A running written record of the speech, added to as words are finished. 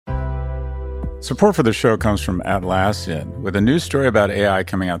Support for the show comes from Atlassian. With a new story about AI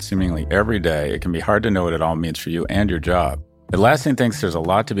coming out seemingly every day, it can be hard to know what it all means for you and your job. Atlassian thinks there's a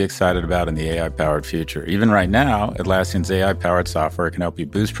lot to be excited about in the AI-powered future. Even right now, Atlassian's AI-powered software can help you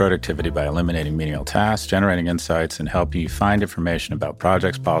boost productivity by eliminating menial tasks, generating insights, and helping you find information about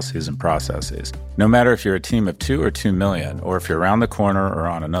projects, policies, and processes. No matter if you're a team of 2 or 2 million, or if you're around the corner or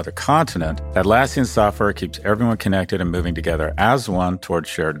on another continent, Atlassian software keeps everyone connected and moving together as one towards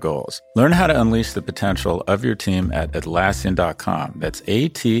shared goals. Learn how to unleash the potential of your team at Atlassian.com. That's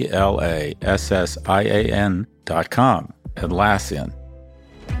Atlassian.com. Atlassian.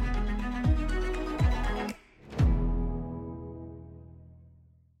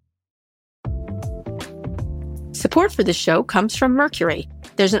 Support for this show comes from Mercury.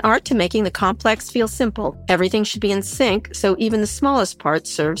 There's an art to making the complex feel simple. Everything should be in sync, so even the smallest part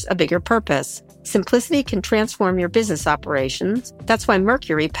serves a bigger purpose. Simplicity can transform your business operations. That's why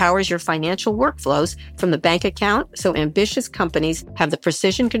Mercury powers your financial workflows from the bank account, so ambitious companies have the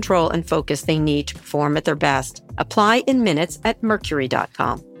precision, control, and focus they need to perform at their best. Apply in minutes at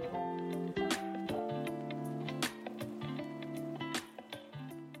Mercury.com.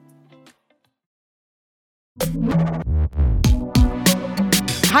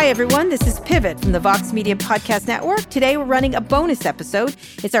 Hi, everyone. This is Pivot from the Vox Media Podcast Network. Today, we're running a bonus episode.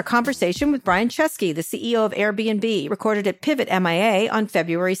 It's our conversation with Brian Chesky, the CEO of Airbnb, recorded at Pivot MIA on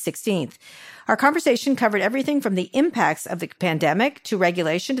February 16th. Our conversation covered everything from the impacts of the pandemic to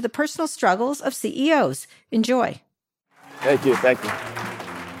regulation to the personal struggles of CEOs. Enjoy. Thank you. Thank you.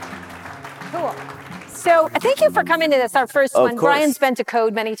 Cool. So thank you for coming to this, our first one. Course. Brian's been to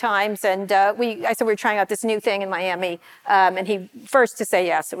Code many times, and I said we were trying out this new thing in Miami, and he first to say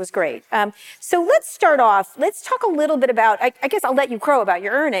yes. It was great. So let's start off. Let's talk a little bit about, I guess I'll let you crow about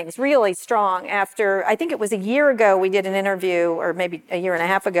your earnings, really strong after, I think it was a year ago we did an interview, or maybe a year and a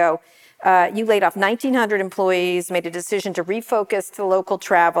half ago. You laid off 1,900 employees, made a decision to refocus to local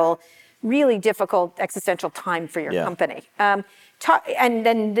travel, really difficult existential time for your company. And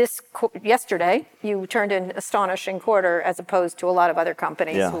then yesterday, you turned in astonishing quarter as opposed to a lot of other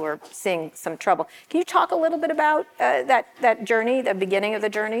companies who are seeing some trouble. Can you talk a little bit about that journey, the beginning of the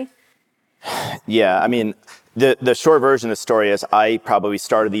journey? Yeah, I mean, the short version of the story is I probably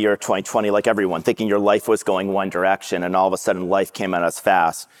started the year 2020 like everyone, thinking your life was going one direction, and all of a sudden life came at us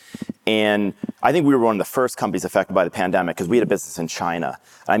fast. And I think we were one of the first companies affected by the pandemic because we had a business in China.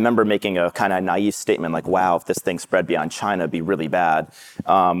 I remember making a kind of naive statement like, wow, if this thing spread beyond China, it'd be really bad.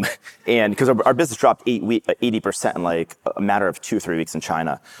 And because our business dropped 80% in like a matter of 2-3 weeks in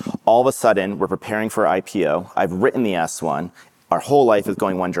China. All of a sudden, we're preparing for IPO. I've written the S1. Our whole life is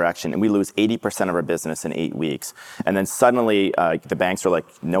going one direction, and we lose 80% of our business in 8 weeks. And then suddenly, the banks are like,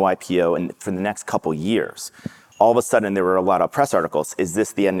 no IPO, and for the next couple years. All of a sudden, there were a lot of press articles. Is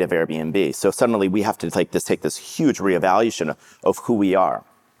this the end of Airbnb? So suddenly, we have to take this huge reevaluation of who we are.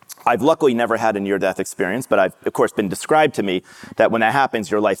 I've luckily never had a near-death experience, but I've, of course, been described to me that when that happens,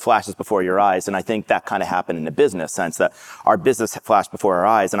 your life flashes before your eyes. And I think that kind of happened in the business sense that our business flashed before our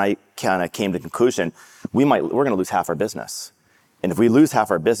eyes. And I kind of came to the conclusion, we're going to lose half our business. And if we lose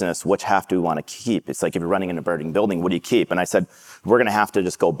half our business, which half do we want to keep? It's like if you're running in a burning building, what do you keep? And I said, we're going to have to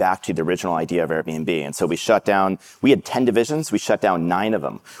just go back to the original idea of Airbnb. And so we shut down, we had 10 divisions, we shut down 9 of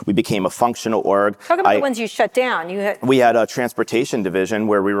them. We became a functional org. Talk about the ones you shut down. We had a transportation division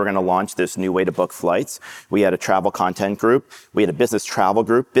where we were going to launch this new way to book flights. We had a travel content group. We had a business travel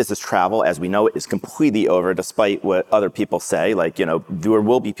group. Business travel, as we know it, is completely over despite what other people say. Like, there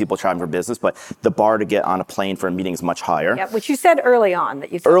will be people traveling for business, but the bar to get on a plane for a meeting is much higher. Yeah, which you said early on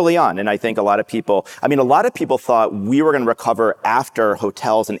that you thought. Early on, and I think a lot of people thought we were going to recover after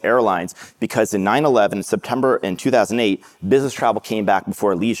hotels and airlines because in 9/11, September in 2008, business travel came back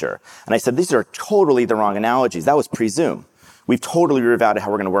before leisure. And I said, these are totally the wrong analogies. That was pre-Zoom. We've totally reevaluated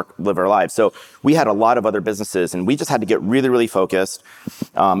how we're going to live our lives. So we had a lot of other businesses, and we just had to get really, really focused.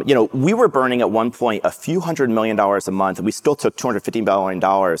 We were burning at one point a few $100 million a month, and we still took $250 million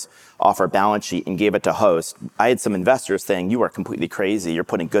off our balance sheet and gave it to Host. I had some investors saying, you are completely crazy. You're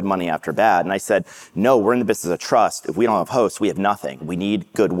putting good money after bad. And I said, no, we're in the business of trust. If we don't have Host, we have nothing. We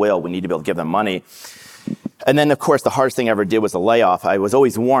need goodwill. We need to be able to give them money. And then, of course, the hardest thing I ever did was a layoff. I was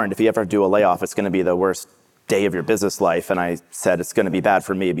always warned, if you ever do a layoff, it's going to be the worst day of your business life. And I said, it's going to be bad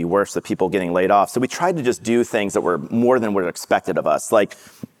for me. It'd be worse the people getting laid off. So we tried to just do things that were more than what expected of us. Like,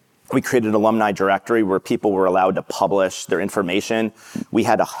 we created an alumni directory where people were allowed to publish their information. We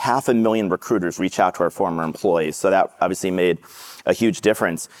had 500,000 recruiters reach out to our former employees. So that obviously made a huge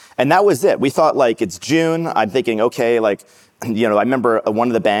difference. And that was it. We thought, like, it's June. I'm thinking, okay, I remember one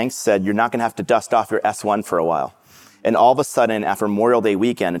of the banks said, you're not going to have to dust off your S1 for a while. And all of a sudden, after Memorial Day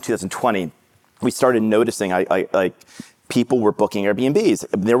weekend in 2020, we started noticing like people were booking Airbnbs.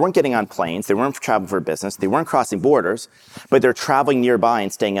 They weren't getting on planes. They weren't traveling for business. They weren't crossing borders, but they're traveling nearby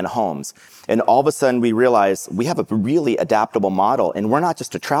and staying in homes. And all of a sudden we realized we have a really adaptable model, and we're not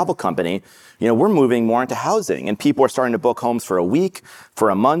just a travel company. We're moving more into housing, and people are starting to book homes for a week, for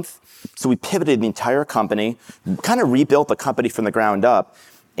a month. So we pivoted the entire company, kind of rebuilt the company from the ground up.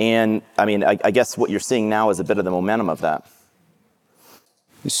 And I guess what you're seeing now is a bit of the momentum of that.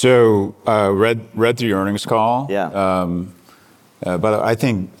 So read through your earnings call. Yeah. But I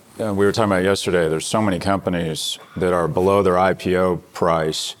think we were talking about yesterday, there's so many companies that are below their IPO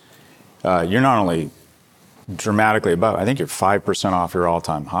price. You're not only dramatically above, I think you're 5% off your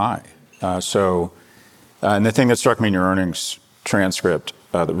all-time high. And the thing that struck me in your earnings transcript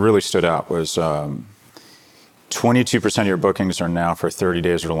that really stood out was 22% of your bookings are now for 30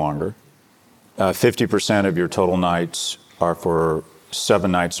 days or longer. 50% of your total nights are for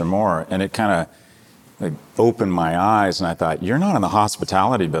 7 nights or more. And it kind of opened my eyes, and I thought, you're not in the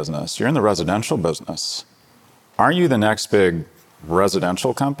hospitality business. You're in the residential business. Aren't you the next big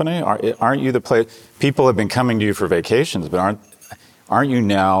residential company? Aren't you the place? People have been coming to you for vacations, but aren't you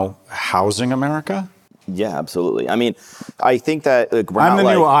now housing America? Yeah, absolutely. I think that I'm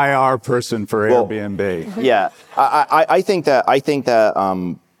the new IR person for Airbnb. Yeah, I think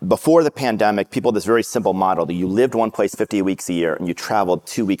that before the pandemic, people had this very simple model that you lived one place 50 weeks a year and you traveled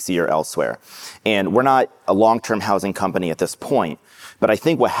 2 weeks a year elsewhere. And we're not a long-term housing company at this point. But I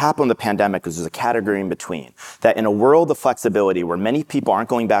think what happened in the pandemic is there's a category in between. That in a world of flexibility where many people aren't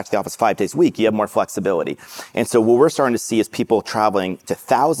going back to the office 5 days a week, you have more flexibility. And so what we're starting to see is people traveling to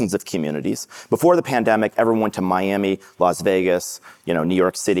thousands of communities. Before the pandemic, everyone went to Miami, Las Vegas, New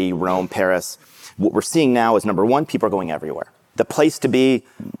York City, Rome, Paris. What we're seeing now is, number one, people are going everywhere. The place to be,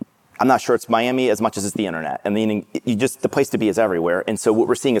 I'm not sure it's Miami as much as it's the internet. Meaning, the place to be is everywhere. And so what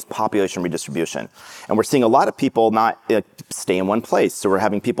we're seeing is population redistribution. And we're seeing a lot of people not stay in one place. So we're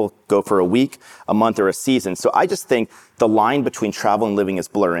having people go for a week, a month, or a season. So I just think the line between travel and living is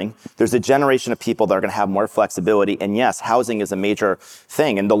blurring. There's a generation of people that are going to have more flexibility. And yes, housing is a major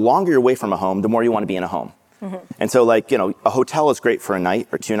thing. And the longer you're away from a home, the more you want to be in a home. Mm-hmm. And so a hotel is great for a night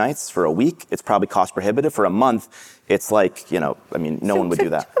or 2 nights. For a week, it's probably cost prohibitive. For a month, it's no one would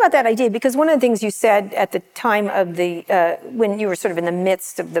do that. Talk about that idea, because one of the things you said at the time of when you were sort of in the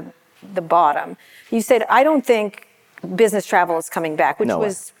midst of the bottom, you said, I don't think business travel is coming back, which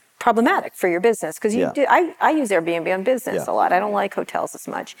was problematic for your business. Because I use Airbnb on business a lot. I don't like hotels as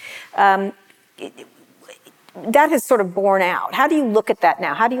much. That has sort of borne out. How do you look at that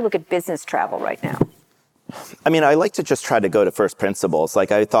now? How do you look at business travel right now? I like to just try to go to first principles.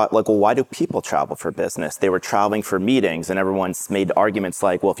 I thought, well, why do people travel for business? They were traveling for meetings, and everyone's made arguments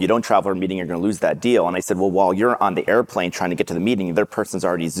like, well, if you don't travel for a meeting, you're going to lose that deal. And I said, well, while you're on the airplane trying to get to the meeting, the other person's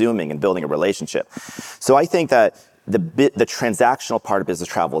already Zooming and building a relationship. So I think that the transactional part of business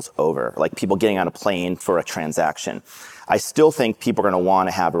travel is over, like people getting on a plane for a transaction. I still think people are going to want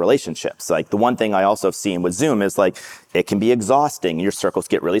to have relationships. The one thing I also have seen with Zoom is it can be exhausting. Your circles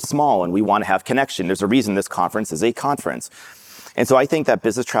get really small, and we want to have connection. There's a reason this conference is a conference. And so I think that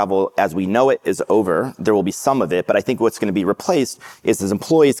business travel as we know it is over. There will be some of it, but I think what's going to be replaced is as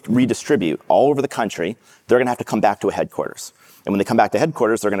employees redistribute all over the country, they're going to have to come back to a headquarters. And when they come back to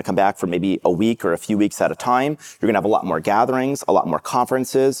headquarters, they're going to come back for maybe a week or a few weeks at a time. You're going to have a lot more gatherings, a lot more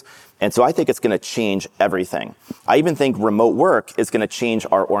conferences. And so I think it's going to change everything. I even think remote work is going to change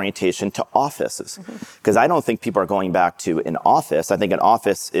our orientation to offices. Because I don't think people are going back to an office. I think an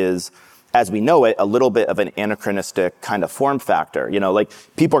office is, as we know it, a little bit of an anachronistic kind of form factor.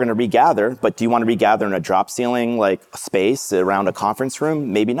 People are going to regather, but do you want to regather in a drop ceiling, space around a conference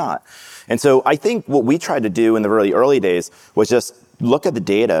room? Maybe not. And so I think what we tried to do in the really early days was just look at the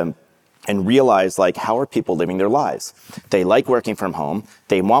data and realize how are people living their lives. They like working from home.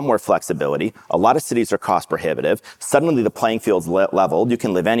 They want more flexibility. A lot of cities are cost prohibitive. Suddenly the playing field's leveled. You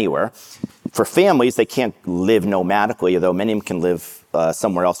can live anywhere. For families, they can't live nomadically, although many of them can live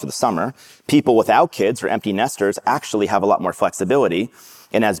somewhere else for the summer. People without kids or empty nesters actually have a lot more flexibility.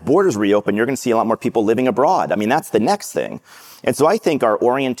 And as borders reopen, you're going to see a lot more people living abroad. That's the next thing. And so I think our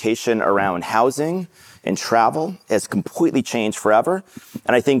orientation around housing and travel has completely changed forever.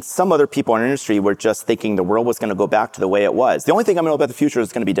 And I think some other people in our industry were just thinking the world was going to go back to the way it was. The only thing I know about the future is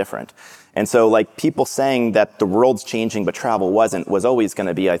it's going to be different. And so people saying that the world's changing but travel wasn't was always going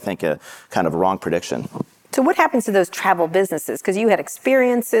to be, I think, a kind of wrong prediction. So what happens to those travel businesses? Because you had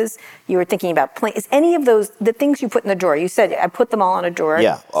experiences, you were thinking about planes. Is any of those, the things you put in the drawer, you said, I put them all in a drawer.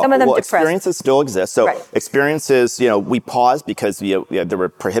 Yeah. Some of them depressed. Experiences still exist. So experiences, we paused because there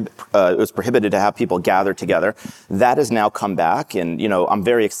were it was prohibited to have people gather together. That has now come back. And, I'm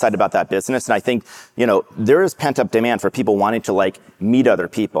very excited about that business. And I think, there is pent up demand for people wanting to meet other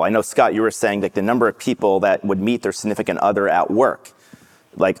people. I know, Scott, you were saying the number of people that would meet their significant other at work.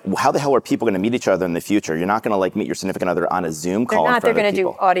 How the hell are people going to meet each other in the future? You're not going to meet your significant other on a Zoom call. They're going to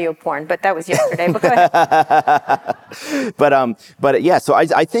do audio porn, but that was yesterday. But go ahead. But yeah, so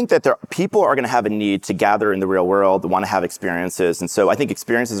I think that people are going to have a need to gather in the real world, want to have experiences. And so I think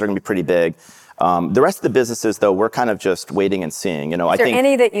experiences are going to be pretty big. The rest of the businesses, though, we're kind of just waiting and seeing. Is there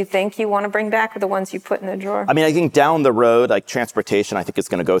any that you think you want to bring back, or the ones you put in the drawer? I mean, I think down the road, transportation, I think it's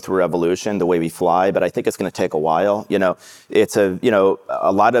going to go through a revolution, the way we fly, but I think it's going to take a while. It's a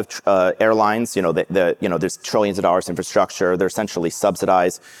lot of airlines, there's trillions of dollars infrastructure. They're essentially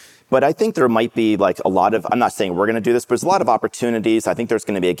subsidized. But I think there might be a lot of, I'm not saying we're going to do this, but there's a lot of opportunities. I think there's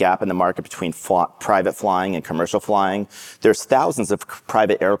going to be a gap in the market between private flying and commercial flying. There's thousands of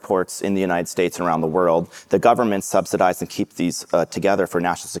private airports in the United States and around the world. The government subsidize and keep these together for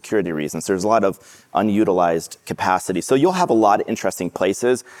national security reasons. There's a lot of unutilized capacity. So you'll have a lot of interesting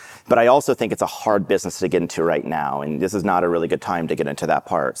places, but I also think it's a hard business to get into right now. And this is not a really good time to get into that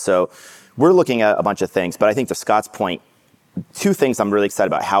part. So we're looking at a bunch of things, but I think to Scott's point, two things I'm really excited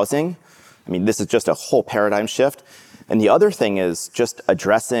about. Housing. I mean, this is just a whole paradigm shift. And the other thing is just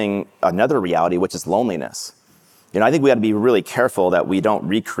addressing another reality, which is loneliness. I think we got to be really careful that we don't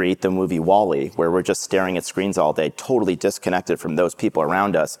recreate the movie WALL-E, where we're just staring at screens all day, totally disconnected from those people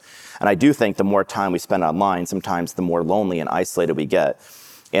around us. And I do think the more time we spend online, sometimes the more lonely and isolated we get.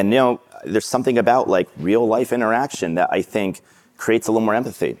 And, there's something about real life interaction that I think creates a little more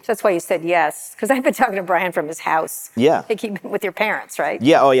empathy. So that's why you said yes, because I've been talking to Brian from his house. Yeah. With your parents, right?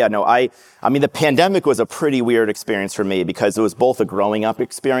 Yeah. Oh, yeah. No, I mean, the pandemic was a pretty weird experience for me because it was both a growing up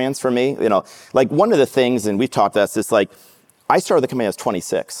experience for me. One of the things, and we've talked about this, I started the company when I was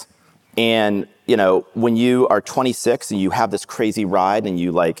 26. And, when you are 26 and you have this crazy ride and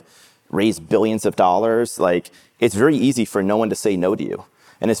you raise billions of dollars, it's very easy for no one to say no to you.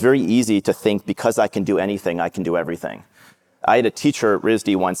 And it's very easy to think because I can do anything, I can do everything. I had a teacher at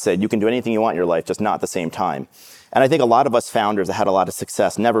RISD once said, you can do anything you want in your life, just not at the same time. And I think a lot of us founders that had a lot of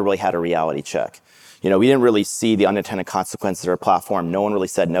success never really had a reality check. We didn't really see the unintended consequences of our platform. No one really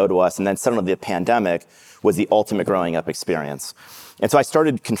said no to us. And then suddenly the pandemic was the ultimate growing up experience. And so I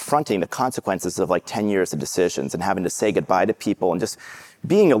started confronting the consequences of 10 years of decisions and having to say goodbye to people and just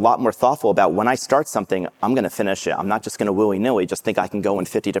being a lot more thoughtful about when I start something, I'm going to finish it. I'm not just going to willy-nilly just think I can go in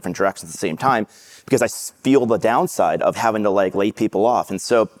 50 different directions at the same time because I feel the downside of having to lay people off. And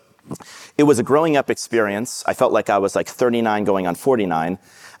so it was a growing up experience. I felt like I was 39 going on 49.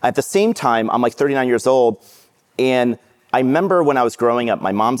 At the same time, I'm 39 years old. And I remember when I was growing up,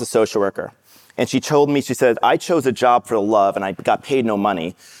 my mom's a social worker. And she told me, she said, I chose a job for love and I got paid no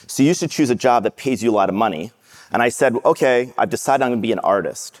money. So you should choose a job that pays you a lot of money. And I said, okay, I've decided I'm going to be an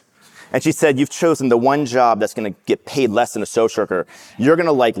artist. And she said, you've chosen the one job that's going to get paid less than a social worker. You're going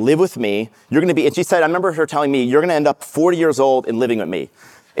to live with me. You're going to be, and she said, I remember her telling me, you're going to end up 40 years old and living with me.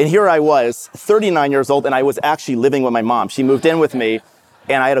 And here I was, 39 years old, and I was actually living with my mom. She moved in with me,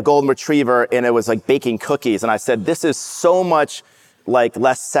 and I had a golden retriever, and it was baking cookies. And I said, this is so much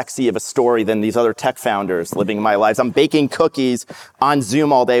less sexy of a story than these other tech founders living my lives. I'm baking cookies on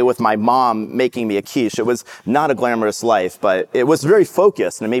Zoom all day with my mom making me a quiche. It was not a glamorous life, but it was very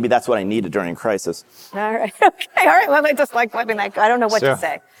focused, and maybe that's what I needed during crisis. All right. Okay. All right. Well, I just letting that go. I don't know what to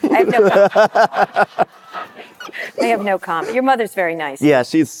say. I have no comment. I have no comment. Your mother's very nice. Yeah,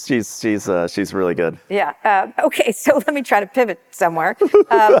 she's really good. Yeah. Okay. So let me try to pivot somewhere.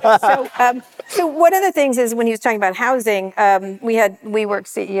 So one of the things is when he was talking about housing, we had WeWork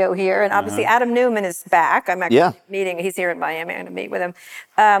CEO here, and obviously Adam Newman is back. I'm actually meeting. He's here in Miami. I'm going to meet with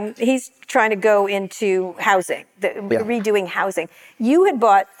him. He's trying to go into housing, redoing housing. You had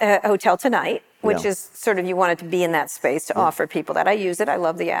bought a Hotel Tonight, which is sort of, you wanted to be in that space to offer people that. I use it. I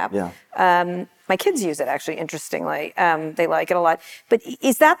love the app. Yeah. My kids use it, actually, interestingly. They like it a lot. But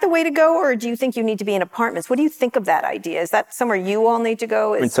is that the way to go, or do you think you need to be in apartments? What do you think of that idea? Is that somewhere you all need to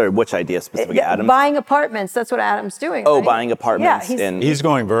go? Sorry, which idea specifically, Adam? Buying apartments. That's what Adam's doing. Oh, right? Buying apartments. Yeah, he's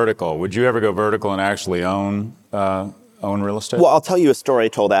going vertical. Would you ever go vertical and actually own real estate? Well, I'll tell you a story I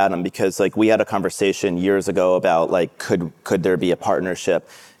told Adam, because we had a conversation years ago about could there be a partnership?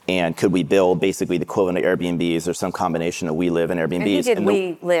 And could we build basically the equivalent of Airbnbs or some combination of We Live and Airbnbs? And he did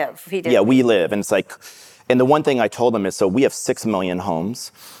We Live. He did. Yeah, We Live. And it's and the one thing I told him is, so we have 6 million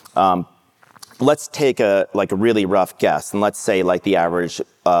homes. The let's take a really rough guess, and let's say like the average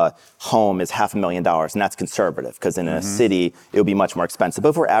home is $500,000, and that's conservative because in a city it would be much more expensive. But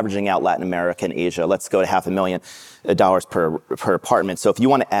if we're averaging out Latin America and Asia, let's go to $500,000 per apartment. So if you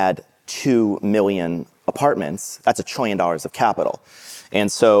want to add 2 million apartments, that's $1 trillion of capital. And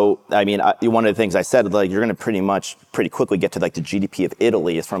so, I mean, one of the things I said, like, you're going to pretty quickly get to like the GDP of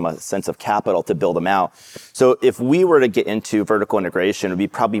Italy is from a sense of capital to build them out. So if we were to get into vertical integration, it would be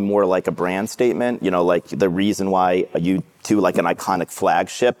probably more like a brand statement, like the reason why you do like an iconic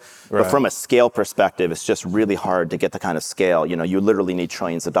flagship. Right. But from a scale perspective, it's just really hard to get the kind of scale. You literally need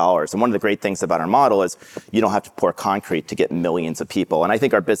trillions of dollars. And one of the great things about our model is you don't have to pour concrete to get millions of people. And I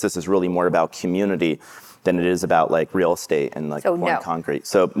think our business is really more about community than it is about like real estate and like pouring concrete.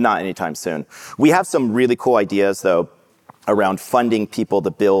 So not anytime soon. We have some really cool ideas though around funding people to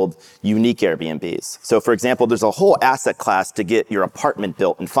build unique Airbnbs. So for example, there's a whole asset class to get your apartment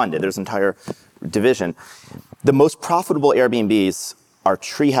built and funded. There's an entire division. The most profitable Airbnbs are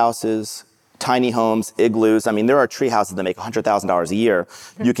tree houses, tiny homes, igloos. I mean, there are tree houses that make $100,000 a year.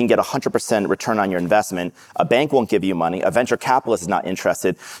 You can get 100% return on your investment. A bank won't give you money. A venture capitalist is not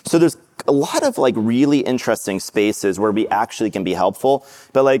interested. So there's a lot of like really interesting spaces where we actually can be helpful.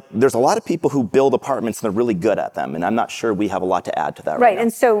 But like, there's a lot of people who build apartments and they're really good at them. And I'm not sure we have a lot to add to that right now.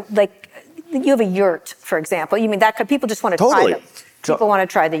 And so like, you have a yurt, for example. You mean that people just want to try them. People want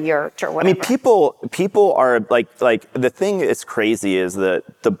to try the yurt or whatever. I mean, people are like the thing that's crazy is that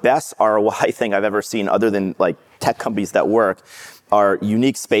the best ROI thing I've ever seen, other than like tech companies that work, are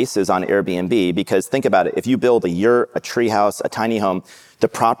unique spaces on Airbnb. Because think about it, if you build a yurt, a tree house, a tiny home, the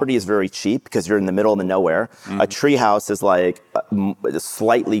property is very cheap because you're in the middle of the nowhere. A tree house is like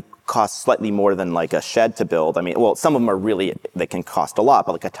costs slightly more than like a shed to build. I mean, well, some of them they can cost a lot,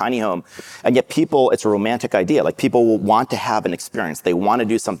 but like a tiny home. And yet it's a romantic idea. Like people will want to have an experience. They want to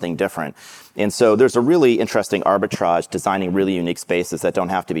do something different. And so there's a really interesting arbitrage designing really unique spaces that don't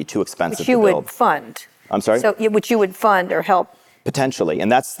have to be too expensive to build. Which you would fund. I'm sorry? So which you would fund or help. Potentially.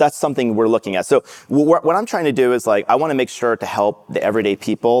 And that's something we're looking at. So what I'm trying to do is like, I want to make sure to help the everyday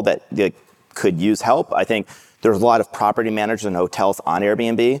people that could use help. I think there's a lot of property managers and hotels on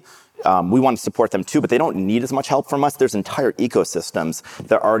Airbnb. We want to support them too, but they don't need as much help from us. There's entire ecosystems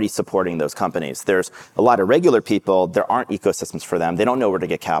that are already supporting those companies. There's a lot of regular people, there aren't ecosystems for them. They don't know where to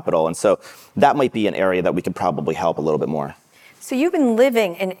get capital. And so that might be an area that we could probably help a little bit more. So you've been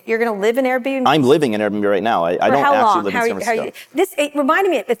living, and you're going to live in Airbnb? I'm living in Airbnb right now. I don't actually live in San Francisco. It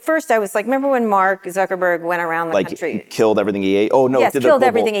reminded me, at first I was like, remember when Mark Zuckerberg went around the country? Killed everything he ate? Oh, no. Yes, killed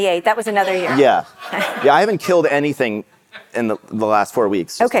everything he ate. That was another year. Yeah. I haven't killed anything in the last 4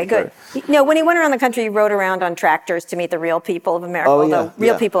 weeks. Okay, good. When he went around the country, he rode around on tractors to meet the real people of America, although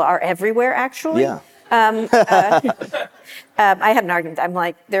real people are everywhere, actually. Yeah. I had an argument. I'm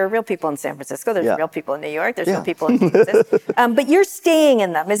like, there are real people in San Francisco. There's real people in New York. There's real people in Kansas. But you're staying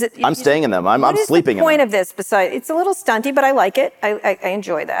in them. Is it? I'm staying in them. I'm sleeping in them. What is the point of this? Besides, it's a little stunty, but I like it. I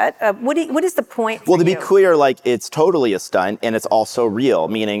enjoy that. What is the point? Well, to be clear, like it's totally a stunt, and it's also real.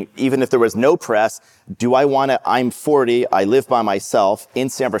 Meaning, even if there was no press, do I want to? I'm 40. I live by myself in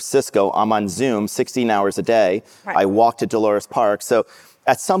San Francisco. I'm on Zoom 16 hours a day. Right. I walk to Dolores Park. So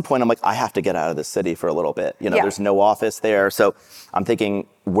at some point, I'm like, I have to get out of the city for a little bit. There's no office there. So I'm thinking,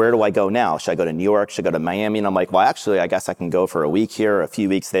 where do I go now? Should I go to New York? Should I go to Miami? And I'm like, well, actually, I guess I can go for a week here, a few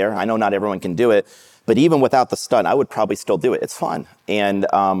weeks there. I know not everyone can do it. But even without the stunt, I would probably still do it. It's fun. And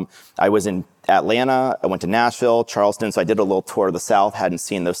I was in Atlanta. I went to Nashville, Charleston. So I did a little tour of the South. Hadn't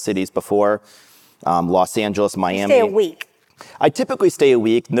seen those cities before. Los Angeles, Miami. You stay a week. I typically stay a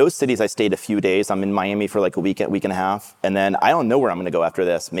week. In those cities, I stayed a few days. I'm in Miami for like a week and a half. And then I don't know where I'm going to go after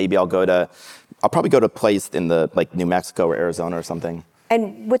this. Maybe I'll probably go to a place in like New Mexico or Arizona or something.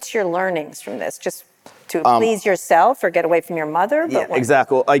 And what's your learnings from this? Just to please yourself or get away from your mother?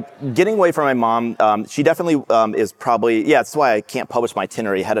 Exactly. Like getting away from my mom, she definitely is probably, that's why I can't publish my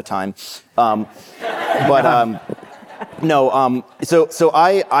itinerary ahead of time. So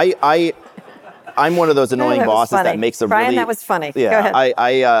I'm one of those annoying bosses that makes a Brian, that was funny. Yeah, go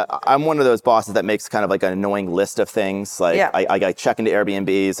ahead. I'm one of those bosses that makes kind of like an annoying list of things. Like I check into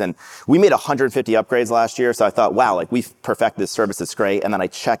Airbnbs, and we made 150 upgrades last year. So I thought, wow, like we've perfected this service. It's great. And then I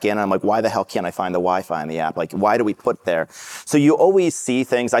check in, and I'm like, why the hell can't I find the Wi-Fi in the app? Like, why do we put it there? So you always see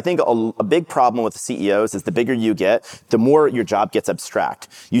things. I think a big problem with the CEOs is the bigger you get, the more your job gets abstract.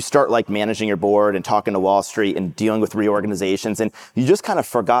 You start like managing your board and talking to Wall Street and dealing with reorganizations, and you just kind of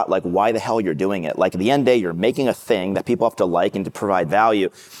forgot like why the hell you're doing it. Like at the end of the day, you're making a thing that people have to like and to provide value.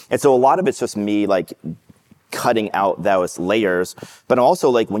 And so a lot of it's just me like cutting out those layers. But also,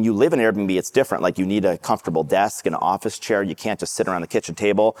 like, when you live in Airbnb, it's different. Like, you need a comfortable desk, an office chair. You can't just sit around the kitchen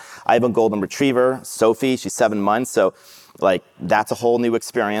table. I have a golden retriever, Sophie. She's 7 months. So, like, that's a whole new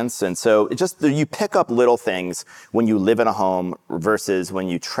experience. And so you pick up little things when you live in a home versus when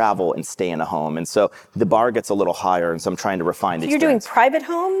you travel and stay in a home. And so the bar gets a little higher. And so I'm trying to refine the experience. You're doing private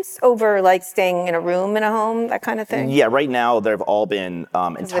homes over like staying in a room in a home, that kind of thing? Yeah, right now they've all been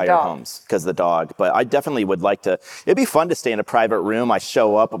entire homes because of the dog. But I definitely would like to, it'd be fun to stay in a private room. I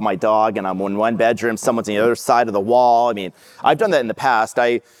show up with my dog and I'm in one bedroom, someone's on the other side of the wall. I mean, I've done that in the past.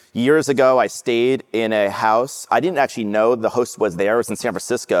 Years ago, I stayed in a house. I didn't actually know the host was there. It was in San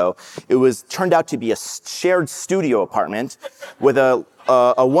Francisco. It turned out to be a shared studio apartment with a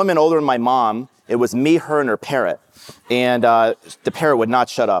woman older than my mom. It was me, her, and her parrot. And the parrot would not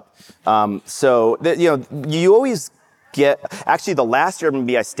shut up. You always get, actually the last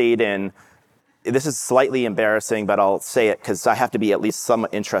Airbnb I stayed in, this is slightly embarrassing, but I'll say it because I have to be at least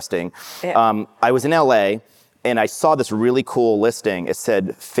somewhat interesting. Yeah. I was in LA. And I saw this really cool listing. It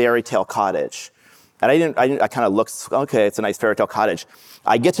said Fairy Tale Cottage. And I kind of looked, okay, it's a nice fairy tale cottage.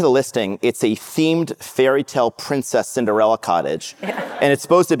 I get to the listing, it's a themed fairy tale princess Cinderella cottage. Yeah. And it's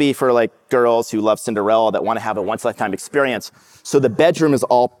supposed to be for like girls who love Cinderella that want to have a once in a lifetime experience. So the bedroom is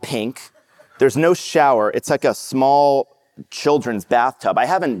all pink. There's no shower. It's like a small children's bathtub. I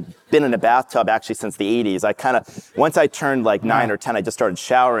haven't been in a bathtub actually since the 80s. Once I turned like 9 or 10, I just started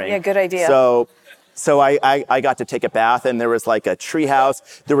showering. Yeah, good idea. So I got to take a bath, and there was like a tree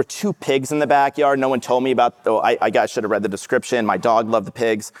house. There were 2 pigs in the backyard. No one told me about, I should have read the description. My dog loved the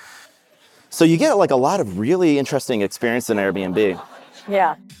pigs. So you get like a lot of really interesting experience in Airbnb.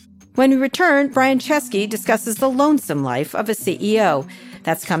 Yeah. When we return, Brian Chesky discusses the lonesome life of a CEO.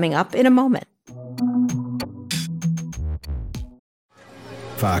 That's coming up in a moment.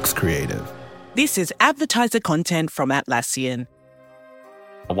 Fox Creative. This is advertiser content from Atlassian.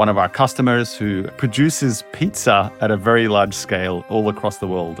 One of our customers who produces pizza at a very large scale all across the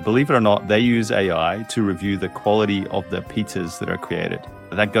world. Believe it or not, they use AI to review the quality of the pizzas that are created.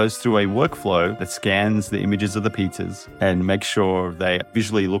 That goes through a workflow that scans the images of the pizzas and makes sure they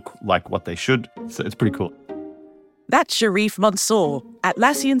visually look like what they should. So it's pretty cool. That's Sharif Mansour,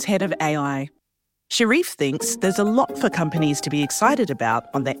 Atlassian's head of AI. Sharif thinks there's a lot for companies to be excited about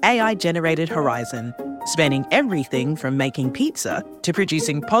on the AI-generated horizon, spanning everything from making pizza to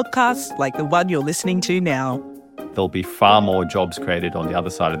producing podcasts like the one you're listening to now. There'll be far more jobs created on the other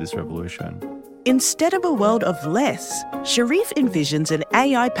side of this revolution. Instead of a world of less, Sharif envisions an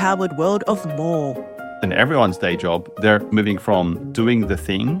AI-powered world of more. In everyone's day job, they're moving from doing the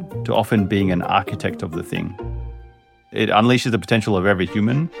thing to often being an architect of the thing. It unleashes the potential of every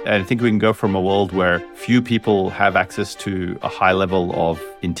human. And I think we can go from a world where few people have access to a high level of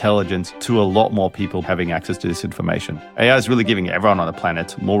intelligence to a lot more people having access to this information. AI is really giving everyone on the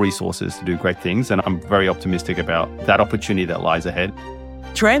planet more resources to do great things. And I'm very optimistic about that opportunity that lies ahead.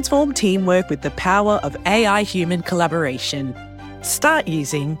 Transform teamwork with the power of AI-human collaboration. Start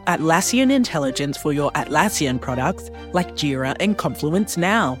using Atlassian Intelligence for your Atlassian products like Jira and Confluence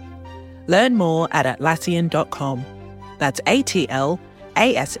now. Learn more at Atlassian.com. That's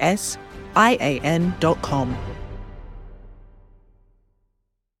ATLASSIAN.com.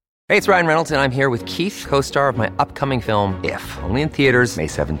 Hey, it's Ryan Reynolds, and I'm here with Keith, co-star of my upcoming film, If, only in theaters May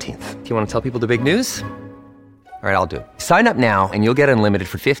 17th. Do you want to tell people the big news? All right, I'll do it. Sign up now and you'll get unlimited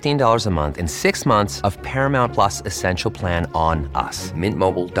for $15 a month and 6 months of Paramount Plus Essential Plan on us.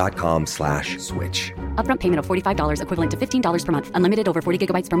 MintMobile.com/switch. Upfront payment of $45 equivalent to $15 per month. Unlimited over 40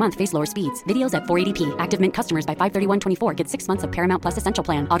 gigabytes per month. Face lower speeds. Videos at 480p. Active Mint customers by 531.24 get 6 months of Paramount Plus Essential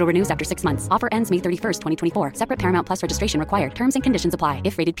Plan. Auto renews after 6 months. Offer ends May 31st, 2024. Separate Paramount Plus registration required. Terms and conditions apply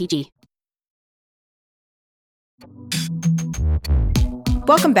if rated PG.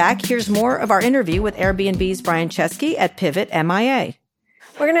 Welcome back. Here's more of our interview with Airbnb's Brian Chesky at Pivot MIA.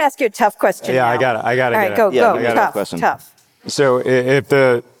 We're going to ask you a tough question now. I got it. All right, go. Tough. So if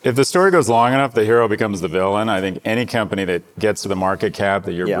the story goes long enough, the hero becomes the villain. I think any company that gets to the market cap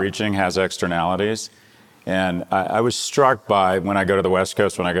that you're breaching has externalities. And I was struck by, when I go to the West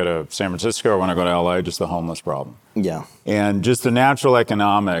Coast, when I go to San Francisco, or when I go to LA, just the homeless problem. Yeah. And just the natural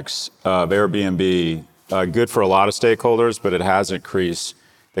economics of Airbnb, good for a lot of stakeholders, but it has increased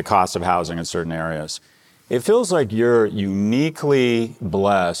the cost of housing in certain areas. It feels like you're uniquely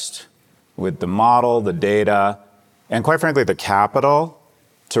blessed with the model, the data, and quite frankly, the capital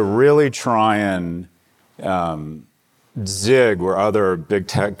to really try and zig where other big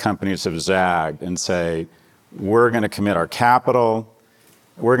tech companies have zagged and say, we're going to commit our capital,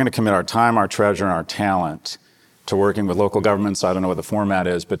 we're going to commit our time, our treasure, and our talent to working with local governments. I don't know what the format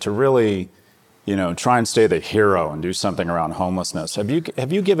is, but to really try and stay the hero and do something around homelessness. Have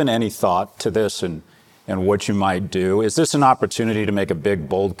you given any thought to this and what you might do? Is this an opportunity to make a big,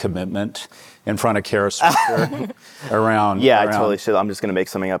 bold commitment in front of Kara Swisher around? Yeah, I totally should. I'm just going to make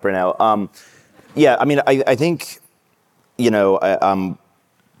something up right now. I think,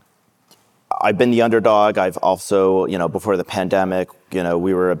 I've been the underdog. I've also, before the pandemic,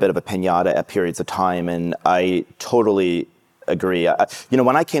 we were a bit of a piñata at periods of time, and I totally agree.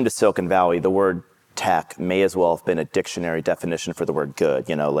 When I came to Silicon Valley, the word tech may as well have been a dictionary definition for the word good.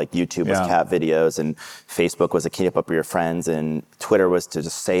 Like YouTube was cat videos, and Facebook was a keep up with your friends, and Twitter was to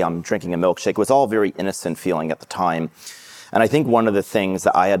just say I'm drinking a milkshake. It was all very innocent feeling at the time. And I think one of the things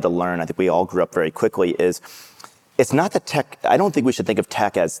that I had to learn, I think we all grew up very quickly, is it's not that tech, I don't think we should think of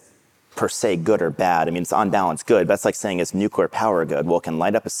tech as per se good or bad. I mean, it's on balance good. That's like saying, is nuclear power good? Well, it can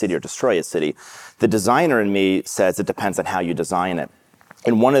light up a city or destroy a city. The designer in me says it depends on how you design it.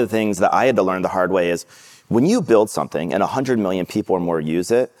 And one of the things that I had to learn the hard way is when you build something and 100 million people or more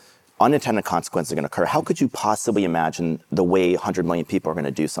use it, unintended consequences are going to occur. How could you possibly imagine the way 100 million people are going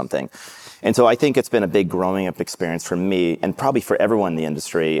to do something? And so I think it's been a big growing up experience for me and probably for everyone in the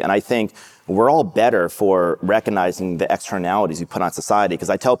industry. And I think we're all better for recognizing the externalities we put on society, because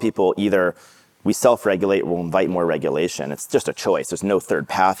I tell people either we self-regulate or we'll invite more regulation. It's just a choice. There's no third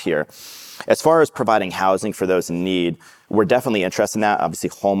path here. As far as providing housing for those in need, we're definitely interested in that. Obviously,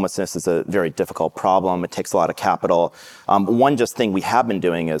 homelessness is a very difficult problem. It takes a lot of capital. One just thing we have been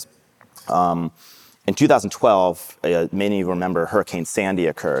doing is, in 2012, many of you remember Hurricane Sandy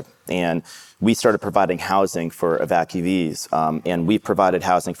occurred, and we started providing housing for evacuees, and we've provided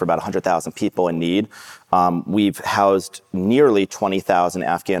housing for about 100,000 people in need. We've housed nearly 20,000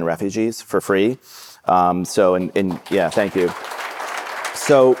 Afghan refugees for free. Thank you.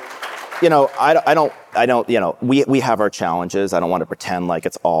 So, we have our challenges. I don't want to pretend like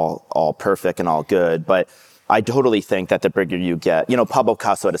it's all perfect and all good, but I totally think that the bigger you get, Pablo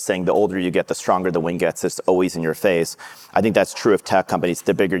Picasso is saying, the older you get, the stronger the wind gets. It's always in your face. I think that's true of tech companies.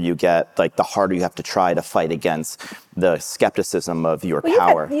 The bigger you get, the harder you have to try to fight against the skepticism of your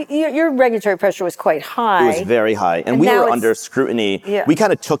power. Your regulatory pressure was quite high. It was very high. And we were under scrutiny. Yeah. We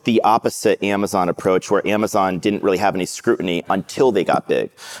kind of took the opposite Amazon approach, where Amazon didn't really have any scrutiny until they got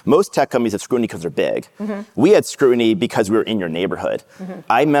big. Most tech companies have scrutiny because they're big. Mm-hmm. We had scrutiny because we were in your neighborhood. Mm-hmm.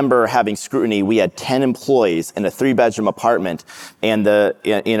 I remember having scrutiny. We had 10 employees in a 3-bedroom apartment, and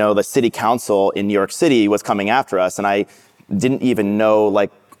the city council in New York City was coming after us, and I didn't even know,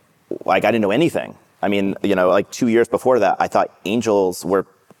 I didn't know anything. I mean, 2 years before that, I thought angels were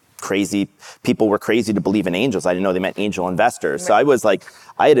crazy. People were crazy to believe in angels. I didn't know they meant angel investors. Right. So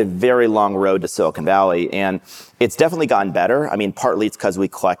I had a very long road to Silicon Valley, and it's definitely gotten better. I mean, partly it's because we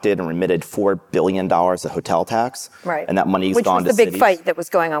collected and remitted $4 billion of hotel tax. Right. And that money's gone to cities. Which was the big fight that was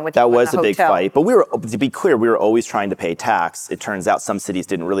going on with that was a big fight. But to be clear, we were always trying to pay tax. It turns out some cities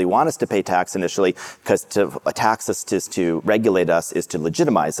didn't really want us to pay tax initially, because to tax us is to regulate us, is to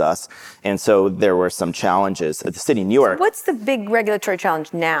legitimize us. And so there were some challenges. At the city of New York. So what's the big regulatory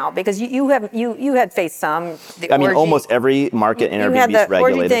challenge now? Because you had faced some. Almost every market in Airbnb is regulated. You had the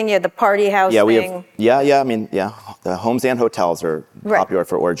orgy thing, you had the party house thing. Homes and hotels are popular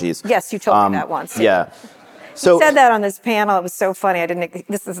for orgies. Yes, you told me that once. Yeah. So he said that on this panel. It was so funny.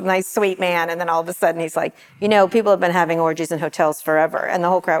 This is a nice, sweet man. And then all of a sudden he's like, people have been having orgies in hotels forever. And the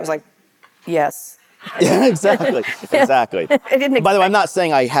whole crowd was like, yes. Yeah, exactly. Exactly. By the way, I'm not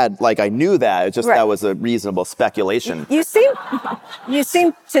saying I knew that. It's just that was a reasonable speculation. You seem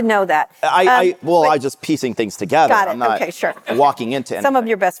to know that. I'm just piecing things together. Got it. I'm not walking into anything. Some of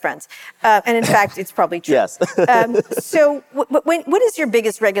your best friends. And in fact, it's probably true. Yes. So what is your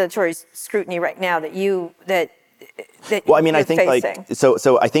biggest regulatory scrutiny right now that I think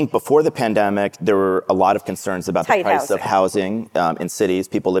so I think before the pandemic, there were a lot of concerns about the price of housing in cities.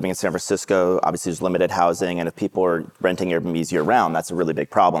 People living in San Francisco, obviously there's limited housing, and if people are renting Airbnbs year round, that's a really big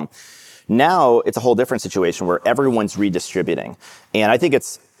problem. Now it's a whole different situation where everyone's redistributing. And I think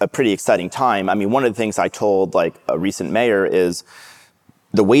it's a pretty exciting time. I mean, one of the things I told a recent mayor is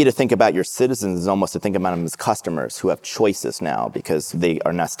the way to think about your citizens is almost to think about them as customers who have choices now because they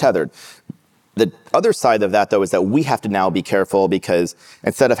are not tethered. The other side of that, though, is that we have to now be careful, because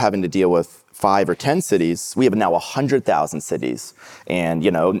instead of having to deal with 5 or 10 cities, we have now 100,000 cities. And,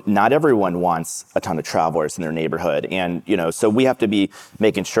 not everyone wants a ton of travelers in their neighborhood. And, so we have to be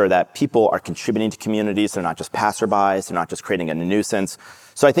making sure that people are contributing to communities. They're not just passerbys. They're not just creating a nuisance.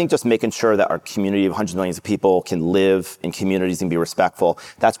 So I think just making sure that our community of hundreds of millions of people can live in communities and be respectful,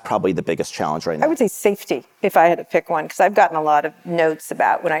 that's probably the biggest challenge right now. I would say safety, if I had to pick one, because I've gotten a lot of notes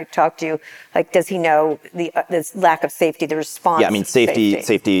about when I talk to you, does he know this lack of safety, the response? Yeah,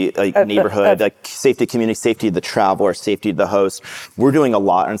 safety, neighborhood. like safety community, safety of the traveler, safety of the host. We're doing a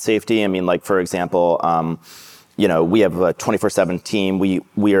lot on safety. I mean, like, for example, we have a 24/7 team.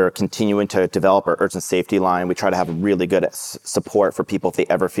 We are continuing to develop our urgent safety line. We try to have really good support for people if they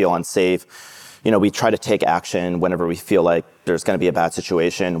ever feel unsafe. We try to take action whenever we feel like there's going to be a bad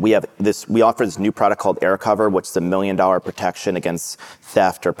situation. We offer this new product called Air Cover, which is $1 million protection against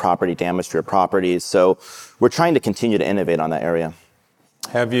theft or property damage to your properties. So we're trying to continue to innovate on that area.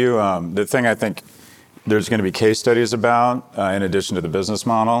 Have you, the thing I think there's going to be case studies about, in addition to the business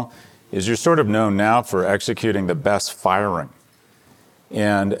model, is you're sort of known now for executing the best firing.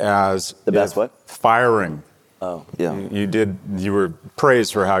 And as the best what? Firing. Oh, yeah. You were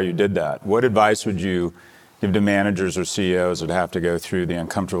praised for how you did that. What advice would you give to managers or CEOs that have to go through the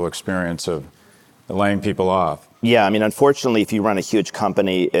uncomfortable experience of laying people off? Yeah, I mean, unfortunately, if you run a huge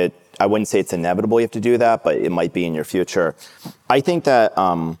company, I wouldn't say it's inevitable you have to do that, but it might be in your future. I think that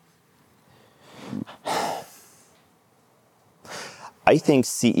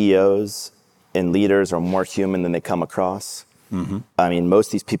CEOs and leaders are more human than they come across. Mm-hmm. I mean, most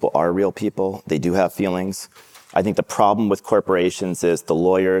of these people are real people. They do have feelings. I think the problem with corporations is the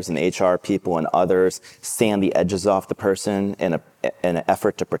lawyers and HR people and others sand the edges off the person in an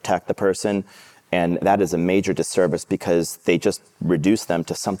effort to protect the person. And that is a major disservice because they just reduce them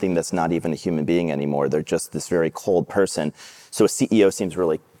to something that's not even a human being anymore. They're just this very cold person. So a CEO seems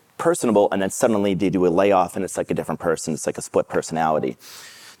really personable, and then suddenly they do a layoff and it's like a different person. It's like a split personality.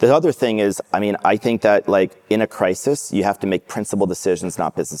 The other thing is, I mean, I think that like in a crisis, you have to make principled decisions,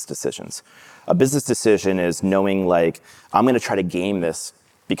 not business decisions. A business decision is knowing like, I'm going to try to game this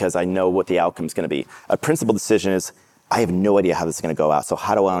because I know what the outcome is going to be. A principled decision is, I have no idea how this is going to go out, so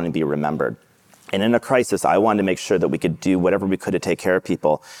how do I want to be remembered? And in a crisis, I wanted to make sure that we could do whatever we could to take care of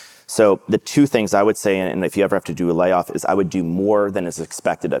people. So the two things I would say, and if you ever have to do a layoff, is I would do more than is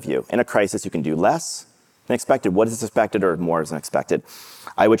expected of you. In a crisis, you can do less than expected. What is expected or more than expected?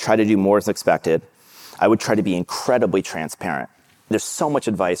 I would try to do more than expected. I would try to be incredibly transparent. There's so much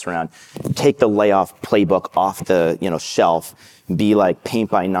advice around take the layoff playbook off the shelf, be like paint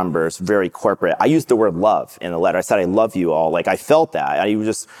by numbers, very corporate. I used the word love in the letter. I said, I love you all. Like I felt that.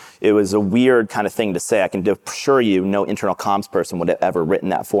 It was a weird kind of thing to say. I can assure you no internal comms person would have ever written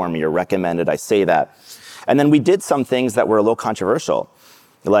that for me or recommended I say that. And then we did some things that were a little controversial.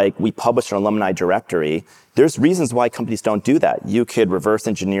 Like we published an alumni directory. There's reasons why companies don't do that. You could reverse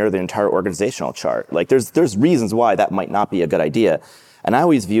engineer the entire organizational chart. Like there's reasons why that might not be a good idea. And I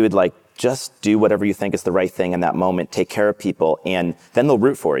always viewed like, just do whatever you think is the right thing in that moment, take care of people, and then they'll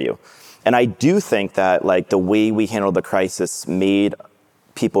root for you. And I do think that like the way we handled the crisis made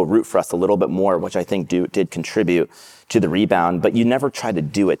people root for us a little bit more, which I think did contribute to the rebound. But you never try to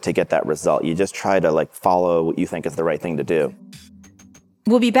do it to get that result. You just try to like follow what you think is the right thing to do.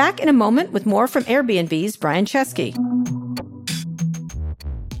 We'll be back in a moment with more from Airbnb's Brian Chesky.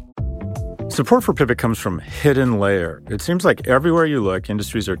 Support for Pivot comes from Hidden Layer. It seems like everywhere you look,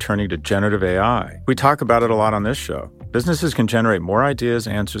 industries are turning to generative AI. We talk about it a lot on this show. Businesses can generate more ideas,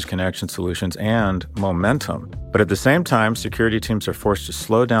 answers, connections, solutions, and momentum. But at the same time, security teams are forced to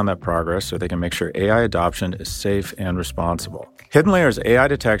slow down that progress so they can make sure AI adoption is safe and responsible. Hidden Layer's AI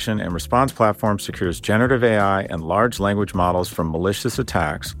detection and response platform secures generative AI and large language models from malicious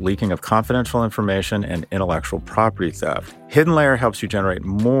attacks, leaking of confidential information, and intellectual property theft. Hidden Layer helps you generate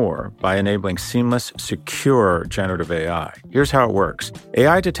more by enabling seamless, secure generative AI. Here's how it works.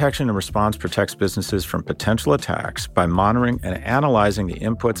 AI detection and response protects businesses from potential attacks by monitoring and analyzing the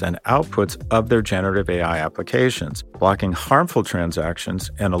inputs and outputs of their generative AI applications, blocking harmful transactions,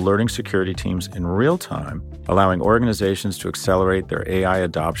 and alerting security teams in real time, allowing organizations to accelerate their AI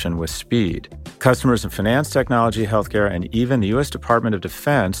adoption with speed. Customers in finance, technology, healthcare, and even the U.S. Department of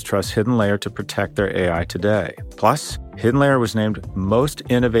Defense trust Hidden Layer to protect their AI today. Plus, Hidden Layer was named Most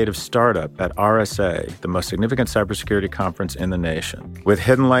Innovative Startup at RSA, the most significant cybersecurity conference in the nation. With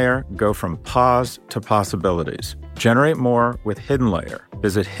Hidden Layer, go from pause to possibilities. Generate more with Hidden Layer.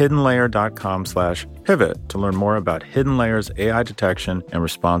 Visit hiddenlayer.com/pivot to learn more about Hidden Layer's AI detection and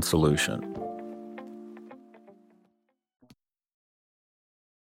response solution.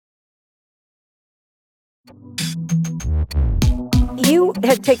 You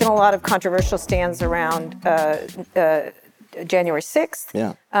had taken a lot of controversial stands around January 6th.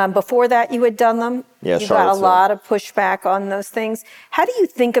 Yeah. Before that, you had done them. Yeah, you got a lot of pushback on those things. How do you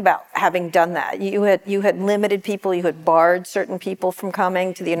think about having done that? You had limited people. You had barred certain people from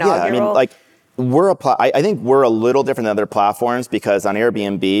coming to the inaugural. Yeah, I mean, like I think we're a little different than other platforms because on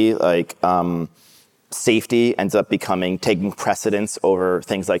Airbnb, like safety ends up taking precedence over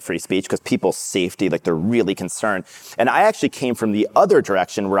things like free speech because people's safety, like they're really concerned. And I actually came from the other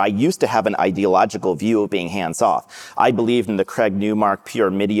direction where I used to have an ideological view of being hands-off. I believed in the Craig Newmark, Pierre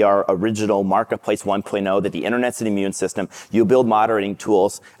Midyar original Marketplace 1.0, that the internet's an immune system. You build moderating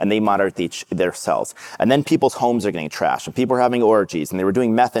tools and they moderate themselves. And then people's homes are getting trashed and people are having orgies and they were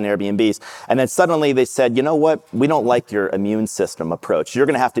doing meth in Airbnbs. And then suddenly they said, you know what? We don't like your immune system approach. You're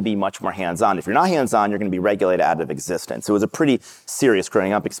going to have to be much more hands-on. If you're not hands-on, you're going to be regulated out of existence. It was a pretty serious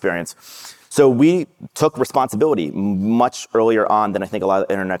growing up experience. So we took responsibility much earlier on than I think a lot of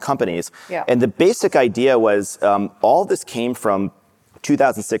internet companies. Yeah. And the basic idea was all this came from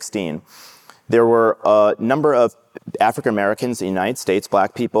 2016. There were a number of African Americans in the United States,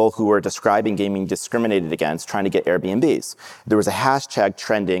 black people, who were describing being discriminated against, trying to get Airbnbs. There was a hashtag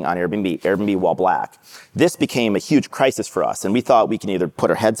trending on Airbnb, Airbnb while black. This became a huge crisis for us, and we thought we can either put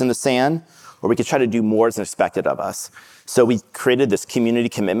our heads in the sand or we could try to do more than expected of us. So we created this community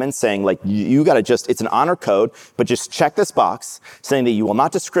commitment saying, like, you gotta it's an honor code, but just check this box saying that you will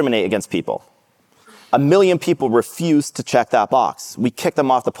not discriminate against people. 1 million people refused to check that box. We kicked them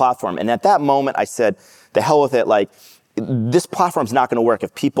off the platform. And at that moment, I said, the hell with it, like, this platform's not gonna work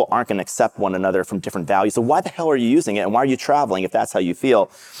if people aren't gonna accept one another from different values. So why the hell are you using it? And why are you traveling if that's how you feel?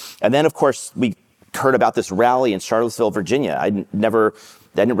 And then, of course, we heard about this rally in Charlottesville, Virginia. I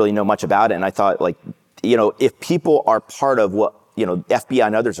didn't really know much about it. And I thought, like, if people are part of what, FBI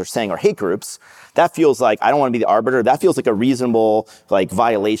and others are saying are hate groups, that feels like, I don't want to be the arbiter. That feels like a reasonable, like,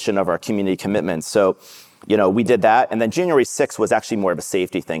 violation of our community commitments. So, we did that. And then January 6th was actually more of a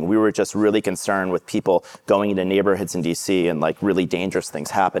safety thing. We were just really concerned with people going into neighborhoods in DC and like really dangerous things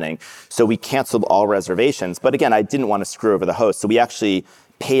happening. So we canceled all reservations. But again, I didn't want to screw over the host. So we actually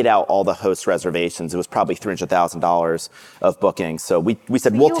paid out all the host reservations. It was probably $300,000 of bookings. So we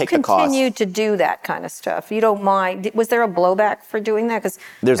said, we'll take the cost. You continue to do that kind of stuff. You don't mind. Was there a blowback for doing that? Because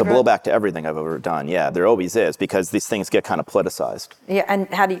there's a blowback to everything I've ever done. Yeah, there always is, because these things get kind of politicized. Yeah,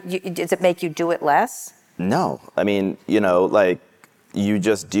 and how does it make you do it less? No. I mean, you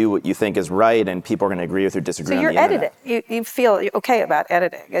just do what you think is right, and people are going to agree with or disagree on the internet. So you're editing. You feel okay about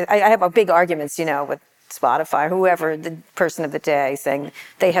editing. I have big arguments, with Spotify, whoever, the person of the day, saying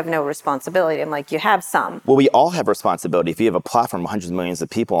they have no responsibility. I'm like, you have some. Well, we all have responsibility. If you have a platform, hundreds of millions of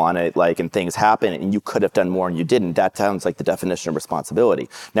people on it, and things happen, and you could have done more and you didn't, that sounds like the definition of responsibility.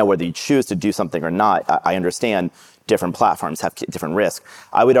 Now, whether you choose to do something or not, I understand different platforms have different risk.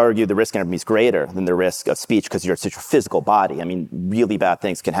 I would argue the risk in Airbnb is greater than the risk of speech because you're such a physical body. I mean, really bad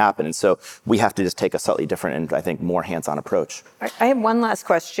things can happen. And so we have to just take a slightly different and I think more hands-on approach. I have one last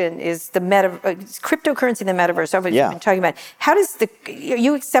question, is the cryptocurrency in the metaverse, I've been talking about. Are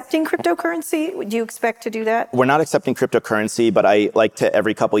you accepting cryptocurrency? Do you expect to do that? We're not accepting cryptocurrency, but I like to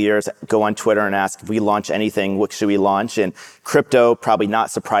every couple of years go on Twitter and ask, if we launch anything, what should we launch? And crypto, probably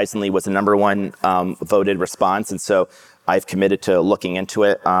not surprisingly, was the number one voted response. And so I've committed to looking into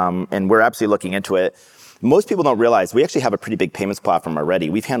it, and we're absolutely looking into it. Most people don't realize we actually have a pretty big payments platform already.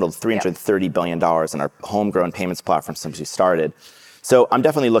 We've handled $330 billion in our homegrown payments platform since we started. So I'm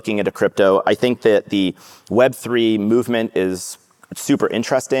definitely looking into crypto. I think that the Web3 movement is super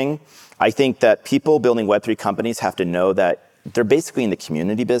interesting. I think that people building Web3 companies have to know that they're basically in the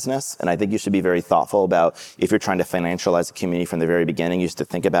community business, and I think you should be very thoughtful about if you're trying to financialize a community from the very beginning. You used to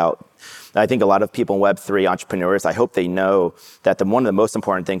think about, I think a lot of people in Web3, entrepreneurs, I hope they know that one of the most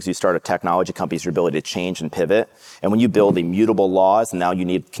important things you start a technology company is your ability to change and pivot. And when you build immutable laws and now you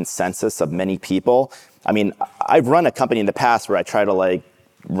need consensus of many people, I mean, I've run a company in the past where I try to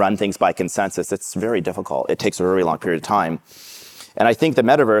run things by consensus. It's very difficult. It takes a very long period of time. And I think the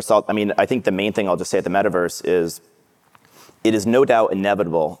metaverse, I think the main thing I'll just say at the metaverse is, it is no doubt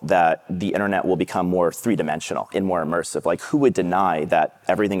inevitable that the internet will become more three-dimensional and more immersive. Like, who would deny that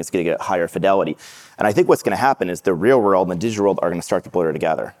everything is going to get higher fidelity? And I think what's going to happen is the real world and the digital world are going to start to blur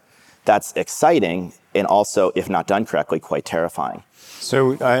together. That's exciting and also, if not done correctly, quite terrifying.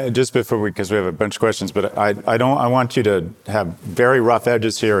 So just before because we have a bunch of questions, but I want you to have very rough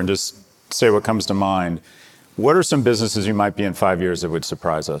edges here and just say what comes to mind. What are some businesses you might be in 5 years that would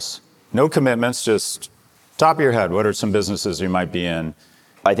surprise us? No commitments, just top of your head, what are some businesses you might be in?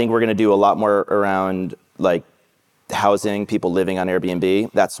 I think we're going to do a lot more around housing, people living on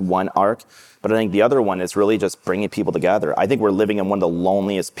Airbnb. That's one arc. But I think the other one is really just bringing people together. I think we're living in one of the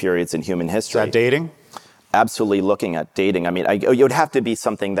loneliest periods in human history. Is that dating? Absolutely looking at dating. I mean, it would have to be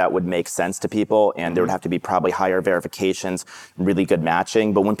something that would make sense to people, and there would have to be probably higher verifications, really good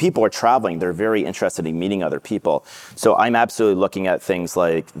matching. But when people are traveling, they're very interested in meeting other people. So I'm absolutely looking at things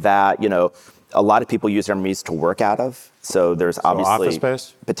like that, A lot of people use Airbnbs to work out of. So there's obviously office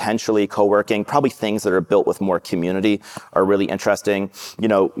space? Potentially co-working, probably things that are built with more community are really interesting. You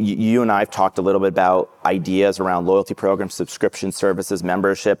know, you and I have talked a little bit about ideas around loyalty programs, subscription services,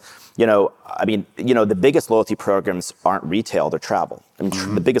 membership. You know, I mean, you know, the biggest loyalty programs aren't retail, they're travel. I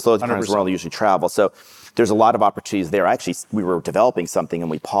mean, the biggest loyalty programs in the world are usually travel. So there's a lot of opportunities there. Actually, we were developing something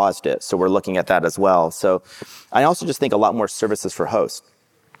and we paused it. So we're looking at that as well. So I also just think a lot more services for hosts.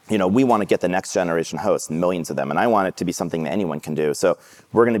 You know, we want to get the next generation hosts, millions of them, and I want it to be something that anyone can do. So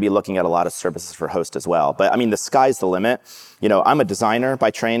we're going to be looking at a lot of services for hosts as well. But I mean, the sky's the limit. You know, I'm a designer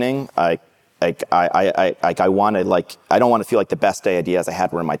by training. I don't want to feel like the best ideas I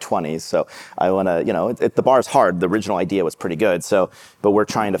had were in my 20s. So I want to, you know, the bar's hard. The original idea was pretty good. So, but we're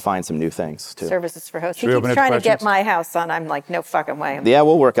trying to find some new things too. Services for hosts. He keeps trying to get my house on. I'm like, no fucking way. Yeah,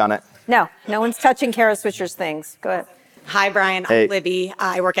 we'll work on it. No one's touching Kara Swisher's things. Go ahead. Hi, Brian. Hey. I'm Libby.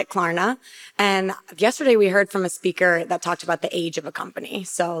 I work at Klarna. And yesterday we heard from a speaker that talked about the age of a company.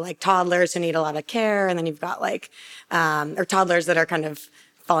 So like toddlers who need a lot of care. And then you've got like, or toddlers that are kind of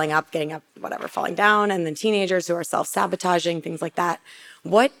falling up, getting up, whatever, falling down. And then teenagers who are self-sabotaging, things like that.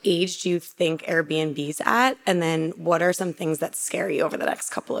 What age do you think Airbnb's at? And then what are some things that scare you over the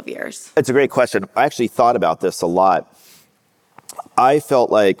next couple of years? It's a great question. I actually thought about this a lot. I felt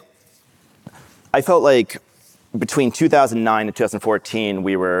like between 2009 and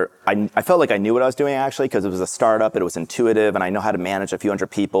 2014, I felt like I knew what I was doing actually, because it was a startup, it was intuitive, and I know how to manage a few hundred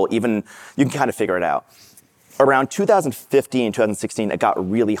people. Even you can kind of figure it out. Around 2015, 2016, it got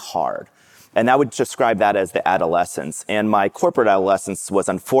really hard. And I would describe that as the adolescence. And my corporate adolescence was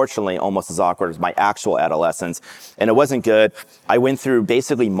unfortunately almost as awkward as my actual adolescence. And it wasn't good. I went through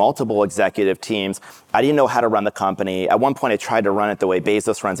basically multiple executive teams. I didn't know how to run the company. At one point, I tried to run it the way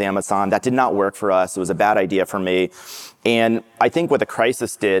Bezos runs Amazon. That did not work for us. It was a bad idea for me. And I think what the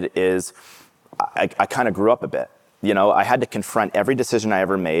crisis did is I kind of grew up a bit. You know, I had to confront every decision I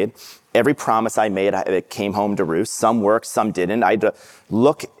ever made. Every promise I made, it came home to roost. Some worked, some didn't. I had to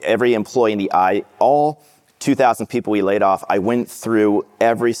look every employee in the eye. All 2,000 people we laid off, I went through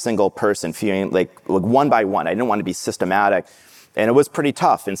every single person, feeling like one by one. I didn't want to be systematic. And it was pretty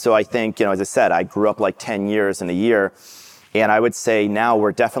tough. And so I think, you know, as I said, I grew up like 10 years in a year. And I would say now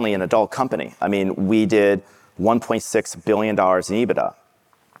we're definitely an adult company. I mean, we did $1.6 billion in EBITDA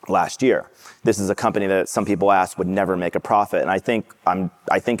last year. This is a company that some people asked would never make a profit. And I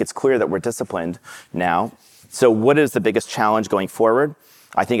think it's clear that we're disciplined now. So what is the biggest challenge going forward?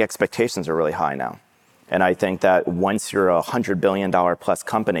 I think expectations are really high now. And I think that once you're a $100 billion plus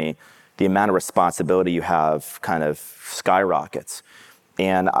company, the amount of responsibility you have kind of skyrockets.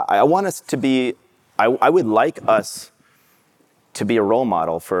 And I want us to be, I would like us to be a role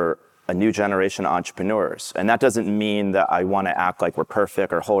model for a new generation of entrepreneurs. And that doesn't mean that I want to act like we're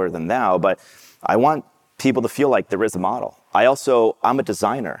perfect or holier than thou, but I want people to feel like there is a model. I'm a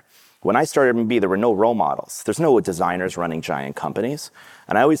designer. When I started Airbnb, there were no role models. There's no designers running giant companies.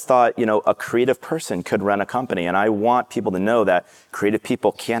 And I always thought, you know, a creative person could run a company. And I want people to know that creative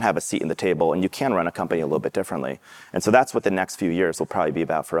people can have a seat in the table and you can run a company a little bit differently. And so that's what the next few years will probably be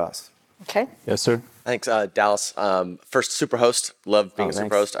about for us. Okay. Yes, sir. Thanks, Dallas. First Superhost. Love being a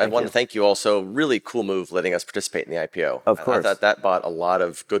Superhost. I want to thank you also. Really cool move letting us participate in the IPO. Of course. I thought that bought a lot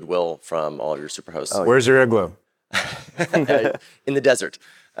of goodwill from all of your Superhosts. Oh, where's your igloo? In the desert.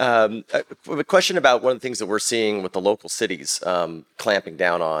 A question about one of the things that we're seeing with the local cities clamping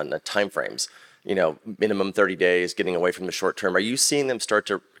down on timeframes. You know, minimum 30 days, getting away from the short term. Are you seeing them start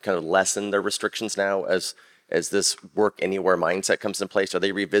to kind of lessen their restrictions now as this work anywhere mindset comes in place? Are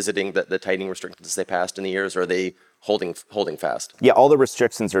they revisiting the tightening restrictions they passed in the years, or are they holding fast? Yeah, all the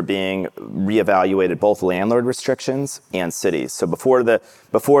restrictions are being reevaluated, both landlord restrictions and cities. So before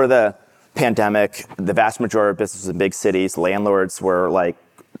the pandemic, the vast majority of businesses in big cities, landlords were like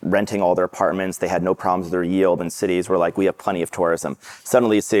renting all their apartments. They had no problems with their yield, and cities were like, we have plenty of tourism.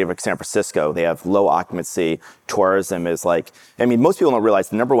 Suddenly, a city like San Francisco, they have low occupancy. Tourism is like, I mean, most people don't realize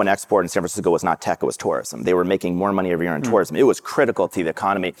the number one export in San Francisco was not tech, it was tourism. They were making more money every year in tourism. It was critical to the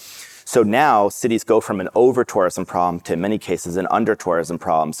economy. So now cities go from an over-tourism problem to, in many cases, an under-tourism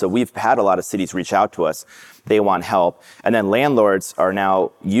problem. So we've had a lot of cities reach out to us. They want help. And then landlords are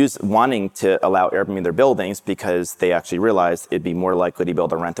now wanting to allow Airbnb in their buildings because they actually realize it'd be more likely to be able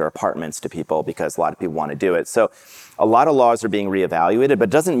to rent their apartments to people because a lot of people want to do it. So a lot of laws are being reevaluated, but it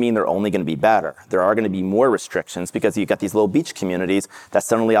doesn't mean they're only going to be better. There are going to be more restrictions because you've got these little beach communities that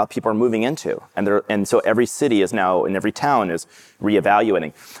suddenly people are moving into. And so every city is now, and every town is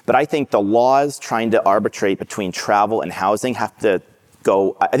reevaluating. But I think the laws trying to arbitrate between travel and housing have to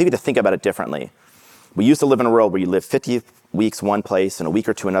go, I think we have to think about it differently. We used to live in a world where you live 50 weeks one place and a week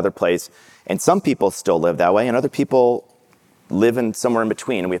or two another place. And some people still live that way, and other people live in somewhere in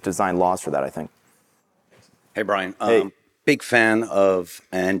between, and we have to design laws for that, I think. Hey, Brian. Hey. Big fan of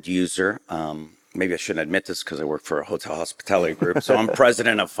end user. Maybe I shouldn't admit this because I work for a hotel hospitality group. So I'm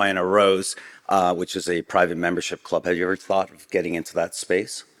president of Fiona Rose, which is a private membership club. Have you ever thought of getting into that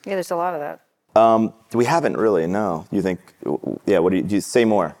space? Yeah, there's a lot of that. We haven't really, no. You think, yeah, what do you say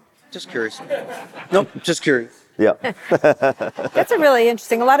more? Just curious. Nope, just curious. Yeah. That's a really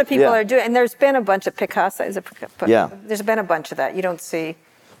interesting. A lot of people Yeah. are doing, and there's been a bunch of Picasa. Yeah. There's been a bunch of that. You don't see.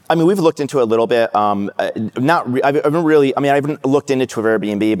 I mean, we've looked into it a little bit. I haven't looked into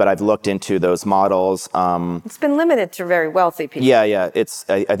Airbnb, but I've looked into those models. It's been limited to very wealthy people. Yeah.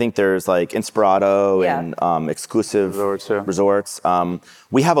 I think there's like Inspirato and exclusive resorts.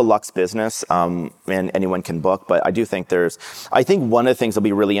 We have a Lux business, and anyone can book, but I do think I think one of the things that'll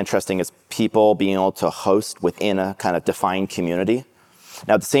be really interesting is people being able to host within a kind of defined community.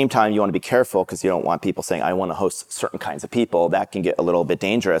 Now, at the same time, you want to be careful because you don't want people saying, I want to host certain kinds of people. That can get a little bit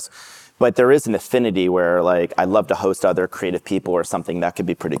dangerous. But there is an affinity where, like, I love to host other creative people or something. That could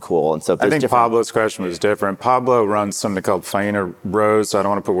be pretty cool. And so I think Pablo's question was different. Pablo runs something called Fiona Rose. So I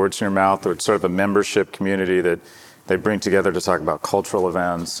don't want to put words in your mouth. It's sort of a membership community that they bring together to talk about cultural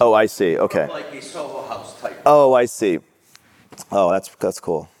events. Oh, I see. Okay. Like a Soho House type. Oh, I see. Oh, that's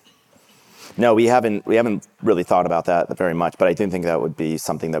cool. No, we haven't really thought about that very much, but I do think that would be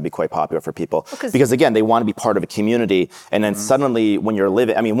something that would be quite popular for people. Because again, they want to be part of a community, and then suddenly when you're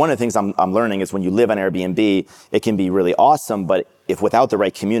living, I mean, one of the things I'm learning is when you live on Airbnb, it can be really awesome, but if without the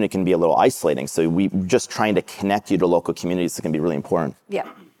right community, it can be a little isolating. So we're just trying to connect you to local communities that can be really important. Yeah.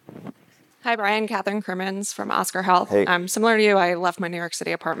 Hi, Brian. Catherine Crimmins from Oscar Health. Hey. Similar to you, I left my New York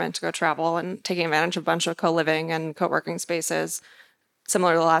City apartment to go travel and taking advantage of a bunch of co-living and co-working spaces.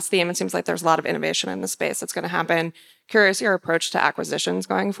 Similar to the last theme, it seems like there's a lot of innovation in the space that's going to happen. Curious your approach to acquisitions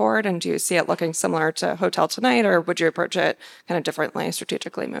going forward, and do you see it looking similar to Hotel Tonight, or would you approach it kind of differently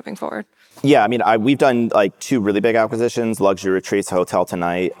strategically moving forward? Yeah, I mean, we've done like 2 really big acquisitions, Luxury Retreats, Hotel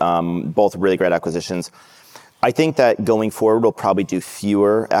Tonight, both really great acquisitions. I think that going forward, we'll probably do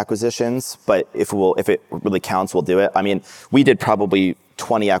fewer acquisitions, but if it really counts, we'll do it. I mean, we did probably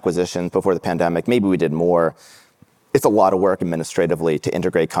 20 acquisitions before the pandemic. Maybe we did more. It's a lot of work administratively to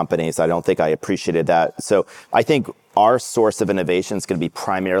integrate companies. I don't think I appreciated that. So I think our source of innovation is going to be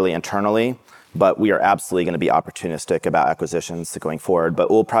primarily internally, but we are absolutely going to be opportunistic about acquisitions going forward, but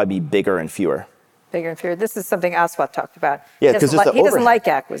we'll probably be bigger and fewer. Bigger and fewer. This is something Aswat talked about. Yeah, he doesn't like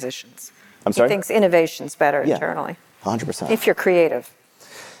acquisitions. I'm sorry? He thinks innovation's better internally. 100%. If you're creative.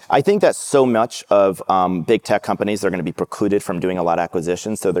 I think that so much of big tech companies are going to be precluded from doing a lot of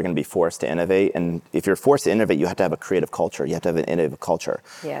acquisitions, so they're going to be forced to innovate. And if you're forced to innovate, you have to have a creative culture. You have to have an innovative culture.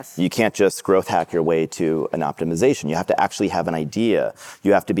 Yes. You can't just growth hack your way to an optimization. You have to actually have an idea.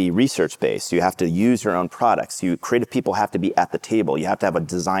 You have to be research-based. You have to use your own products. Creative people have to be at the table. You have to have a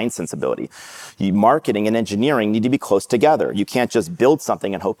design sensibility. Marketing and engineering need to be close together. You can't just build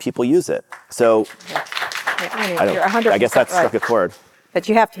something and hope people use it. So I guess that struck a chord. But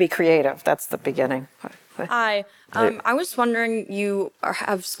you have to be creative. That's the beginning. Hi. I was wondering, you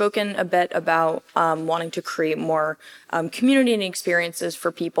have spoken a bit about wanting to create more community and experiences for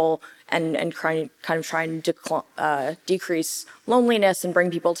people and trying to decrease loneliness and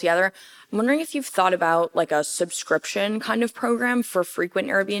bring people together. I'm wondering if you've thought about like a subscription kind of program for frequent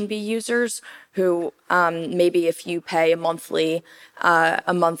Airbnb users who maybe if you pay a monthly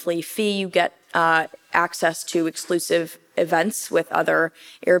fee, you get access to exclusive events with other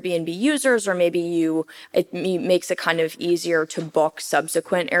Airbnb users, or maybe it makes it kind of easier to book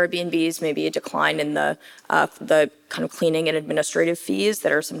subsequent Airbnbs, maybe a decline in the kind of cleaning and administrative fees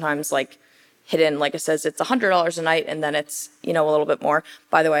that are sometimes like hidden, like it says it's $100 a night and then it's, a little bit more.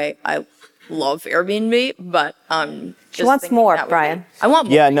 By the way, I love Airbnb, but she wants more, Brian. I want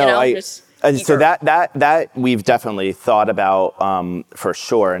more. Yeah, no, so that we've definitely thought about for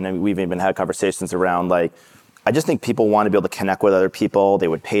sure, and then we've even had conversations around like, I just think people want to be able to connect with other people. They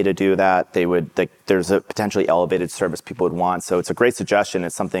would pay to do that. There's a potentially elevated service people would want. So it's a great suggestion.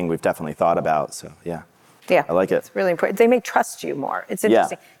 It's something we've definitely thought about. So yeah, I like it. It's really important. They may trust you more. It's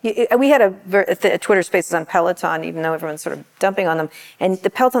interesting. Yeah. We had a Twitter Spaces on Peloton, even though everyone's sort of dumping on them, and the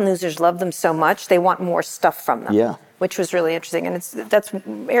Peloton users love them so much they want more stuff from them. Yeah. Which was really interesting. And that's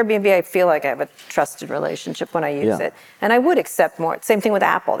Airbnb, I feel like I have a trusted relationship when I use it. And I would accept more. Same thing with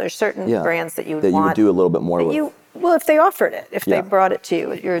Apple. There's certain brands that you would want. That you would do a little bit more with. Well, if they offered it, if they brought it to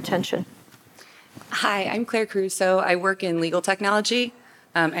you, your attention. Hi, I'm Claire Caruso. I work in legal technology.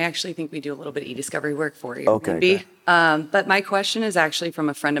 I actually think we do a little bit of e-discovery work for Airbnb. Okay. But my question is actually from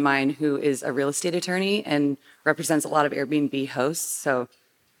a friend of mine who is a real estate attorney and represents a lot of Airbnb hosts. So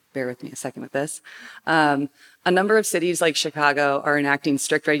bear with me a second with this. A number of cities like Chicago are enacting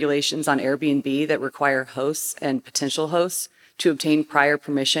strict regulations on Airbnb that require hosts and potential hosts to obtain prior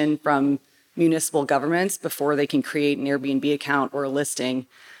permission from municipal governments before they can create an Airbnb account or a listing,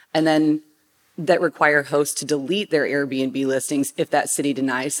 and then that require hosts to delete their Airbnb listings if that city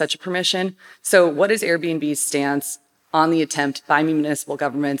denies such a permission. So what is Airbnb's stance on the attempt by municipal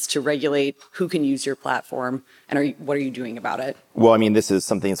governments to regulate who can use your platform, and what are you doing about it? Well, I mean, this is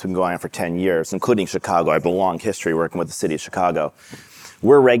something that's been going on for 10 years, including Chicago. I have a long history working with the city of Chicago.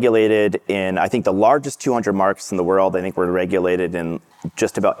 We're regulated in, I think, the largest 200 markets in the world. I think we're regulated in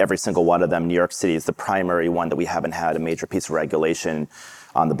just about every single one of them. New York City is the primary one that we haven't had a major piece of regulation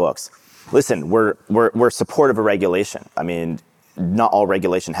on the books. Listen, we're supportive of regulation. I mean, not all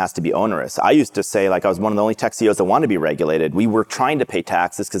regulation has to be onerous. I used to say, like, I was one of the only tech CEOs that wanted to be regulated. We were trying to pay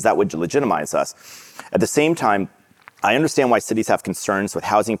taxes because that would legitimize us. At the same time, I understand why cities have concerns with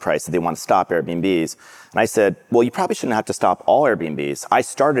housing prices. They want to stop Airbnbs. And I said, well, you probably shouldn't have to stop all Airbnbs. I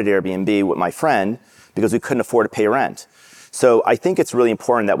started Airbnb with my friend because we couldn't afford to pay rent. So I think it's really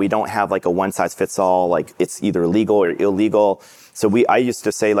important that we don't have like a one size fits all, like it's either legal or illegal. So I used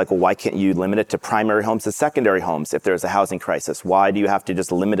to say, like, well, why can't you limit it to primary homes and secondary homes if there's a housing crisis? Why do you have to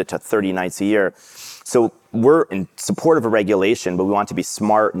just limit it to 30 nights a year? So we're in support of a regulation, but we want to be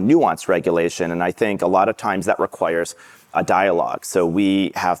smart, nuanced regulation. And I think a lot of times that requires a dialogue. So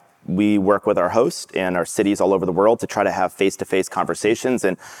we work with our hosts and our cities all over the world to try to have face-to-face conversations.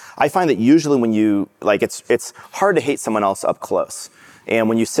 And I find that usually when you, like, it's hard to hate someone else up close. And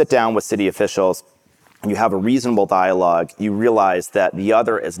when you sit down with city officials, you have a reasonable dialogue, you realize that the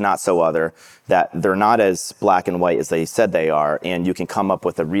other is not so other, that they're not as black and white as they said they are, and you can come up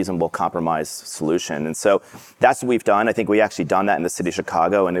with a reasonable compromise solution. And so that's what we've done. I think we actually done that in the city of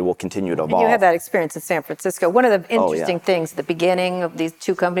Chicago, and it will continue to evolve. And you had that experience in San Francisco. One of the interesting things at the beginning of these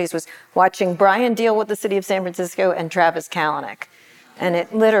two companies was watching Brian deal with the city of San Francisco and Travis Kalanick. And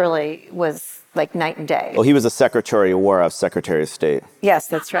it literally was like night and day. Well, he was a Secretary of War, I was Secretary of State. Yes,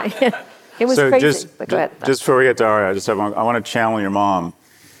 that's right. It was so crazy. Go ahead. Just before we get to Ari, I want to channel your mom.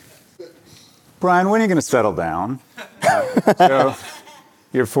 Brian, when are you going to settle down? So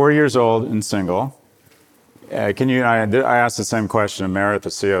you're 4 years old and single. I asked the same question of Meredith, the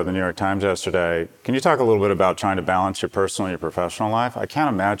CEO of the New York Times yesterday. Can you talk a little bit about trying to balance your personal and your professional life? I can't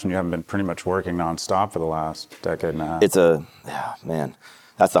imagine you haven't been pretty much working nonstop for the last decade and a half. Man,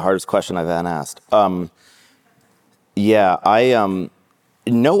 that's the hardest question I've been asked.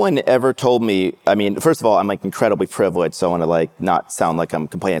 No one ever told me, I mean, first of all, I'm like incredibly privileged, so I want to like not sound like I'm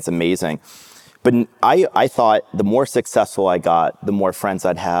complaining, it's amazing. But I thought the more successful I got, the more friends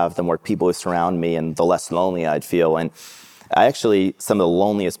I'd have, the more people who surround me, and the less lonely I'd feel. And actually, some of the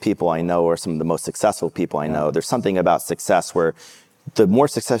loneliest people I know are some of the most successful people I know. There's something about success where the more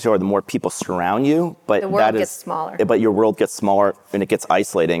successful you are, the more people surround you, but the world gets smaller. But your world gets smaller and it gets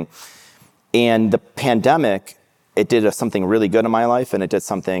isolating. And the pandemic, it did something really good in my life, and it did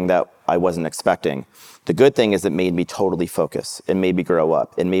something that I wasn't expecting. The good thing is it made me totally focus. It made me grow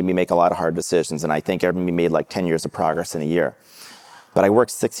up. It made me make a lot of hard decisions, and I think Airbnb made like 10 years of progress in a year. But I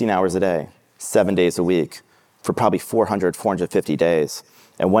worked 16 hours a day, 7 days a week, for probably 400, 450 days.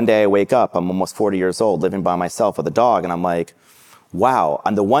 And one day I wake up, I'm almost 40 years old, living by myself with a dog, and I'm like, wow.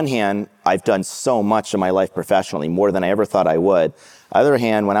 On the one hand, I've done so much in my life professionally, more than I ever thought I would. On the other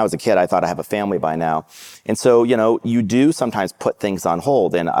hand, when I was a kid, I thought I have a family by now. And so, you do sometimes put things on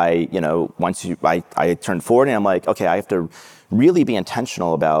hold. And I turned 40 and I'm like, okay, I have to really be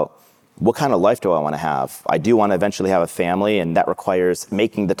intentional about what kind of life do I want to have? I do want to eventually have a family, and that requires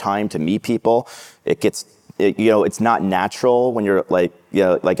making the time to meet people. It's not natural when you're like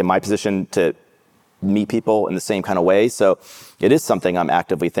in my position to meet people in the same kind of way. So it is something I'm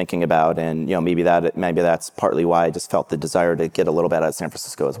actively thinking about. And, maybe that's partly why I just felt the desire to get a little bit out of San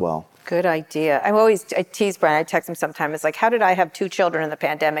Francisco as well. Good idea. I tease Brian. I text him sometimes. It's like, how did I have 2 children in the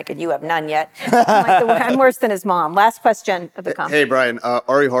pandemic and you have none yet? I'm worse than his mom. Last question of the conference. Hey, Brian.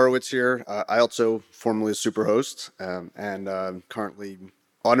 Ari Horowitz here. I also formerly a Superhost and currently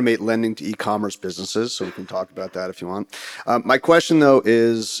automate lending to e-commerce businesses, so we can talk about that if you want. My question, though,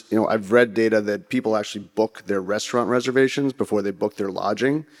 is, I've read data that people actually book their restaurant reservations before they book their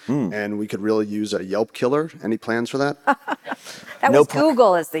lodging, and we could really use a Yelp killer. Any plans for that? That was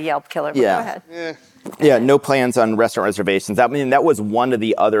Google as the Yelp killer, but go ahead. Yeah, no plans on restaurant reservations. That was one of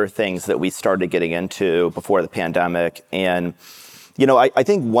the other things that we started getting into before the pandemic. And, I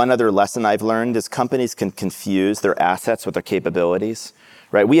think one other lesson I've learned is companies can confuse their assets with their capabilities.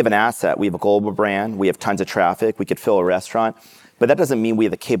 right? We have an asset. We have a global brand. We have tons of traffic. We could fill a restaurant. But that doesn't mean we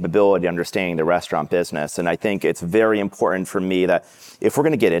have the capability of understanding the restaurant business. And I think it's very important for me that if we're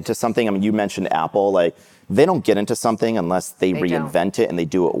going to get into something, I mean, you mentioned Apple, like they don't get into something unless they reinvent it and they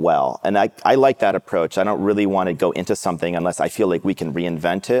do it well. And I like that approach. I don't really want to go into something unless I feel like we can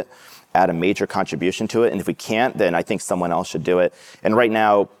reinvent it, add a major contribution to it. And if we can't, then I think someone else should do it. And right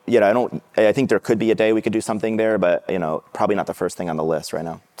now, I think there could be a day we could do something there, but probably not the first thing on the list right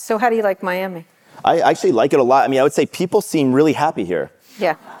now. So how do you like Miami? I actually like it a lot. I mean, I would say people seem really happy here.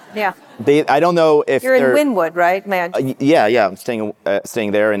 Yeah. I don't know if you're in Wynwood, right? Yeah. I'm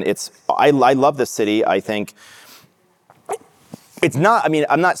staying there, and I love this city. I think it's not. I mean,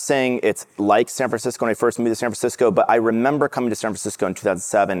 I'm not saying it's like San Francisco when I first moved to San Francisco, but I remember coming to San Francisco in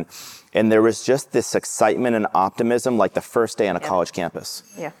 2007, and there was just this excitement and optimism, like the first day on a college campus.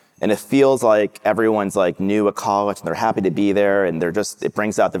 Yeah. And it feels like everyone's like new at college and they're happy to be there, and it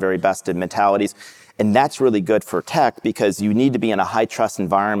brings out the very best in mentalities. And that's really good for tech because you need to be in a high trust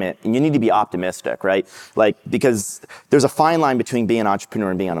environment and you need to be optimistic, right? Like, because there's a fine line between being an entrepreneur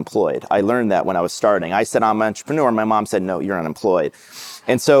and being unemployed. I learned that when I was starting. I said, I'm an entrepreneur. And my mom said, no, you're unemployed.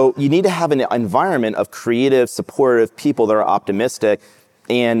 And so you need to have an environment of creative, supportive people that are optimistic.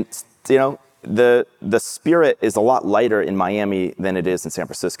 And, the spirit is a lot lighter in Miami than it is in San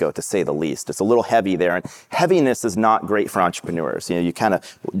Francisco, to say the least. It's a little heavy there, and heaviness is not great for entrepreneurs. You kind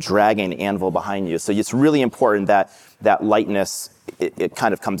of drag an anvil behind you. So it's really important that lightness, it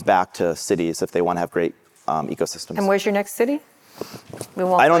kind of comes back to cities if they want to have great ecosystems. And where's your next city?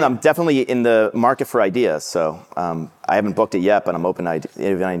 I don't know. I'm definitely in the market for ideas. So I haven't booked it yet, but I'm open to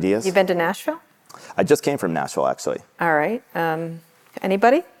ideas. You've been to Nashville? I just came from Nashville, actually. All right.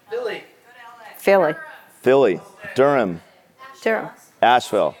 Anybody? Philly. Durham.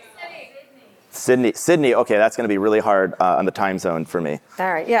 Asheville. Sydney. Okay, that's going to be really hard on the time zone for me.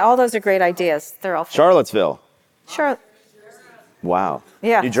 All right. Yeah, all those are great ideas. They're all Charlottesville. Wow.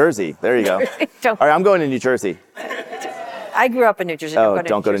 Yeah. New Jersey. There you go. All right, I'm going to New Jersey. I grew up in New Jersey. Don't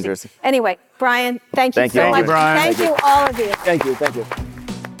go to New Jersey. Anyway, Brian, thank you so much. Thank you, Brian. Thank you, all of you. Thank you.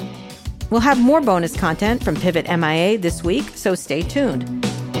 We'll have more bonus content from Pivot MIA this week, so stay tuned.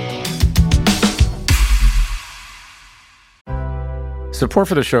 Support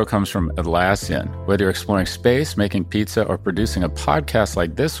for the show comes from Atlassian. Whether you're exploring space, making pizza, or producing a podcast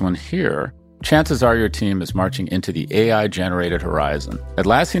like this one here, chances are your team is marching into the AI-generated horizon.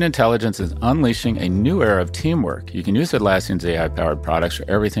 Atlassian Intelligence is unleashing a new era of teamwork. You can use Atlassian's AI-powered products for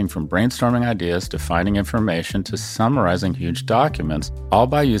everything from brainstorming ideas to finding information to summarizing huge documents, all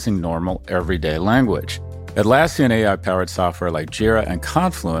by using normal, everyday language. Atlassian AI-powered software like Jira and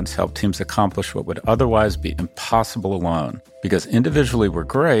Confluence help teams accomplish what would otherwise be impossible alone. Because individually we're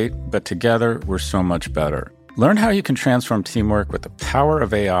great, but together we're so much better. Learn how you can transform teamwork with the power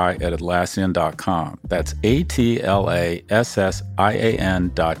of AI at Atlassian.com. That's Atlassian.com.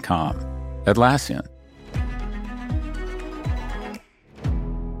 Atlassian.